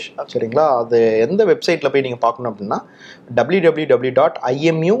publish. சரிங்களா? அது எந்த வெப்சைட்டில் போய் நீங்கள் பார்க்கணும் அப்படின்னா www.imu.edu.in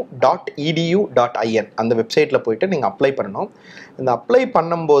அந்த வெப்சைட்டில் போயிட்டு நீங்கள் அப்ளை பண்ணணும். இந்த அப்ளை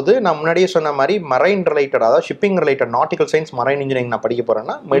பண்ணும்போது நான் முன்னாடியே சொன்ன மாதிரி மரைன் ரிலேட்டட், அதாவது shipping related, nautical science, marine engineering நான் படிக்க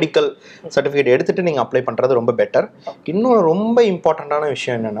போகிறேன்னா மெடிக்கல் சர்டிஃபிகேட் எடுத்துகிட்டு நீங்கள் அப்ளை பண்ணுறது ரொம்ப பெட்டர். இன்னொரு ரொம்ப இம்பார்ட்டண்ட்டான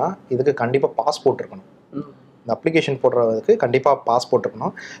விஷயம் என்னென்னா, இதுக்கு கண்டிப்பாக பாஸ்போர்ட் இருக்கணும். இந்த அப்ளிகேஷன் போடுறதுக்கு கண்டிப்பாக பாஸ்போர்ட்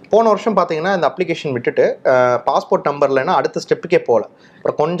இருக்கணும். போன வருஷம் பார்த்தீங்கன்னா இந்த அப்ளிகேஷன் விட்டுட்டு பாஸ்போர்ட் நம்பர் இல்லைன்னா அடுத்த ஸ்டெப்புக்கே போகல.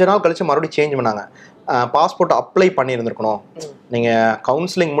 அப்புறம் கொஞ்ச நாள் கழிச்சு மறுபடியும் சேஞ்ச் பண்ணாங்க. பாஸ்போர்ட் அப்ளை பண்ணியிருந்துருக்கணும், நீங்கள்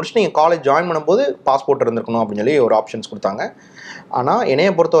கவுன்சிலிங் முடிச்சுட்டு நீங்கள் காலேஜ் ஜாயின் பண்ணும்போது பாஸ்போர்ட் இருந்திருக்கணும் அப்படின்னு சொல்லி ஒரு ஆப்ஷன்ஸ் கொடுத்தாங்க. ஆனால்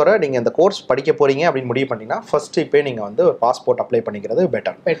என்னையை பொறுத்தவரை நீங்கள் இந்த கோர்ஸ் படிக்க போகிறீங்க அப்படின்னு முடிவு பண்ணிங்கன்னா ஃபஸ்ட்டு இப்போ நீங்கள் வந்து பாஸ்போர்ட் அப்ளை பண்ணிக்கிறது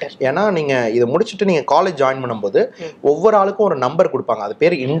பெட்டர். ஏன்னா நீங்கள் இதை முடிச்சுட்டு நீங்கள் காலேஜ் ஜாயின் பண்ணும்போது ஒவ்வொரு ஆளுக்கும் ஒரு நம்பர் கொடுப்பாங்க. அது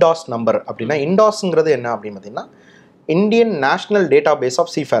பேர் இண்டாஸ் நம்பர். அப்படின்னா இண்டாஸ்ங்கிறது என்ன அப்படின்னு பார்த்தீங்கன்னா Indian national data base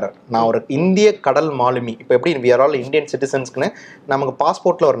of சீஃபேரர். நான் ஒரு இந்திய கடல் மாலுமி. இப்போ எப்படி வி ஆர் ஆல் இந்தியன் சிட்டிசன்ஸ்க்குன்னு நமக்கு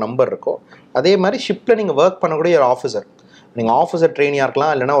பாஸ்போர்ட்டில் ஒரு நம்பர் இருக்கும், அதே மாதிரி ஷிப்பில் நீங்கள் ஒர்க் பண்ணக்கூடிய ஒரு ஆஃபீஸர், நீங்கள் ஆஃபீஸர் ட்ரெயினியாக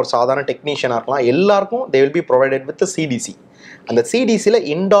இருக்கலாம், இல்லைனா ஒரு சாதாரண டெக்னீஷியனாக இருக்கலாம், எல்லாருக்கும் they will be provided with CDC. அந்த சிடிசியில்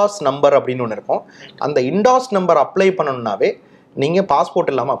இண்டாஸ் நம்பர் அப்படின்னு ஒன்று இருக்கும். அந்த இண்டாஸ் நம்பர் அப்ளை பண்ணணுன்னாவே நீங்கள்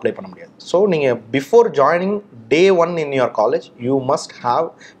பாஸ்போர்ட் இல்லாமல் அப்ளை பண்ண முடியாது. ஸோ நீங்கள் before joining day 1 in your college you must have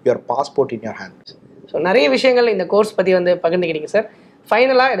your passport in your hand. So நிறைய விஷயங்கள் இந்த கோர்ஸ் பற்றி வந்து பகிர்ந்துக்கிட்டீங்க சார்.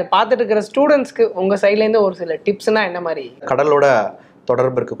 ஃபைனலாக இதை பார்த்துட்டு இருக்கிற ஸ்டூடெண்ட்ஸ்க்கு உங்கள் சைட்லேருந்து ஒரு சில டிப்ஸ்னால் என்ன மாதிரி? கடலோட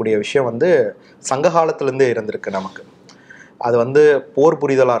தொடர்பு இருக்கக்கூடிய விஷயம் வந்து சங்க காலத்துலேருந்து இருந்திருக்கு நமக்கு. அது வந்து போர்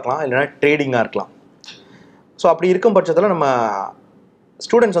புரிதலாக இருக்கலாம், இல்லைன்னா ட்ரேடிங்காக இருக்கலாம். ஸோ அப்படி இருக்கும் பட்சத்தில் நம்ம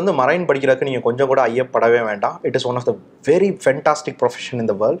ஸ்டூடெண்ட்ஸ் வந்து மரைன் படிக்கிறதுக்கு நீங்கள் கொஞ்சம் கூட ஐயப்படவே வேண்டாம். It is one of the very fantastic profession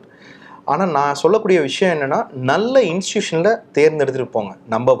in the world. ஆனால் நான் சொல்லக்கூடிய விஷயம் என்னென்னா, நல்ல இன்ஸ்டியூஷனில் தேர்ந்தெடுத்துட்டு போங்க.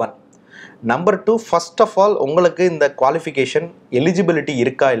 Number 1. Number 2, first of all உங்களுக்கு இந்த குவாலிஃபிகேஷன் எலிஜிபிலிட்டி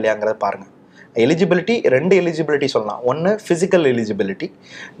இருக்கா இல்லையாங்கிறத பாருங்கள். எலிஜிபிலிட்டி 2 எலிஜிபிலிட்டி சொல்லலாம். ஒன்று ஃபிசிக்கல் எலிஜிபிலிட்டி,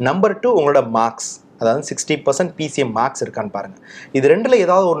 நம்பர் 2 உங்களோட மார்க்ஸ், அதாவது 60% பிசிஎம் மார்க்ஸ் இருக்கான்னு பாருங்கள். இது ரெண்டில்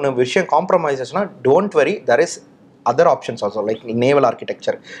ஏதாவது ஒன்று விஷயம் காம்ப்ரமைசஸ்னால் don't worry, there is other options also like naval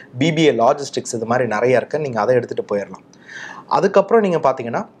architecture, BBA logistics, இது மாதிரி நிறையா இருக்குது. நீங்கள் அதை எடுத்துகிட்டு போயிடலாம். அதுக்கப்புறம் நீங்கள்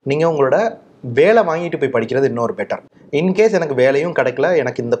பார்த்தீங்கன்னா நீங்கள் உங்களோட வேலை வாங்கிட்டு போய் படிக்கிறது இன்னொரு பெட்டர். இன்கேஸ் எனக்கு வேலையும் கிடைக்கல,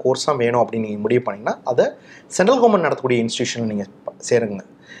 எனக்கு இந்த கோர்ஸ் தான் வேணும் அப்படின்னு நீங்கள் முடிவு பண்ணிங்கன்னா அதை சென்ட்ரல் கவர்மெண்ட் நடத்தக்கூடிய இன்ஸ்டியூஷனில் நீங்கள் சேருங்க.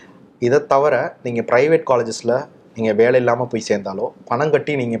 இதை தவிர நீங்கள் ப்ரைவேட் காலேஜஸில் நீங்கள் வேலை இல்லாமல் போய் சேர்ந்தாலோ, பணம்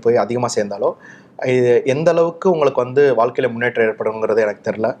கட்டி நீங்கள் போய் அதிகமாக சேர்ந்தாலோ, இது எந்த அளவுக்கு உங்களுக்கு வந்து வாழ்க்கையில் முன்னேற்றம் ஏற்படுங்கிறது எனக்கு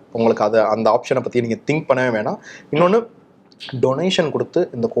தெரில. உங்களுக்கு அந்த ஆப்ஷனை பற்றி நீங்கள் திங்க் பண்ணவே வேணாம். இன்னொன்று, டொனேஷன் கொடுத்து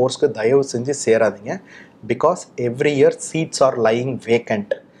இந்த கோர்ஸ்க்கு தயவு செஞ்சு சேராதீங்க. Because every year seeds R lying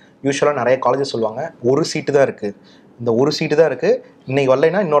vacant. யூஸ்வலாக நிறைய காலேஜஸ் சொல்லுவாங்க ஒரு சீட்டு தான் இருக்குது, இந்த ஒரு சீட்டு தான் இருக்குது, இன்றைக்கி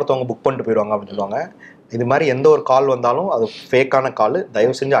வரலைன்னா இன்னொருத்தவங்க புக் பண்ணிட்டு போயிடுவாங்க அப்படின்னு சொல்லுவாங்க. இது மாதிரி எந்த ஒரு கால் வந்தாலும் அது ஃபேக்கான கால்,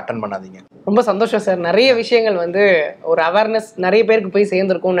 தயவு செஞ்சு அட்டன் பண்ணாதீங்க. ரொம்ப சந்தோஷம் சார். நிறைய விஷயங்கள் வந்து ஒரு அவேர்னஸ் நிறைய பேருக்கு போய்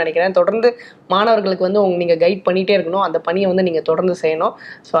சேர்ந்துருக்கும்னு நினைக்கிறேன். தொடர்ந்து மாணவர்களுக்கு வந்து நீங்கள் கைட் பண்ணிகிட்டே இருக்கணும், அந்த பணியை வந்து நீங்கள் தொடர்ந்து செய்யணும்.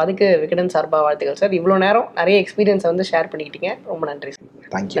 ஸோ அதுக்கு விகடன் சார்பாக வாழ்த்துக்கள் சார். இவ்வளோ நேரம் நிறைய எக்ஸ்பீரியன்ஸை வந்து ஷேர் பண்ணிக்கிட்டீங்க. ரொம்ப நன்றி சார்.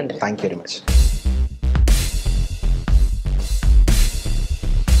 Thank you very much.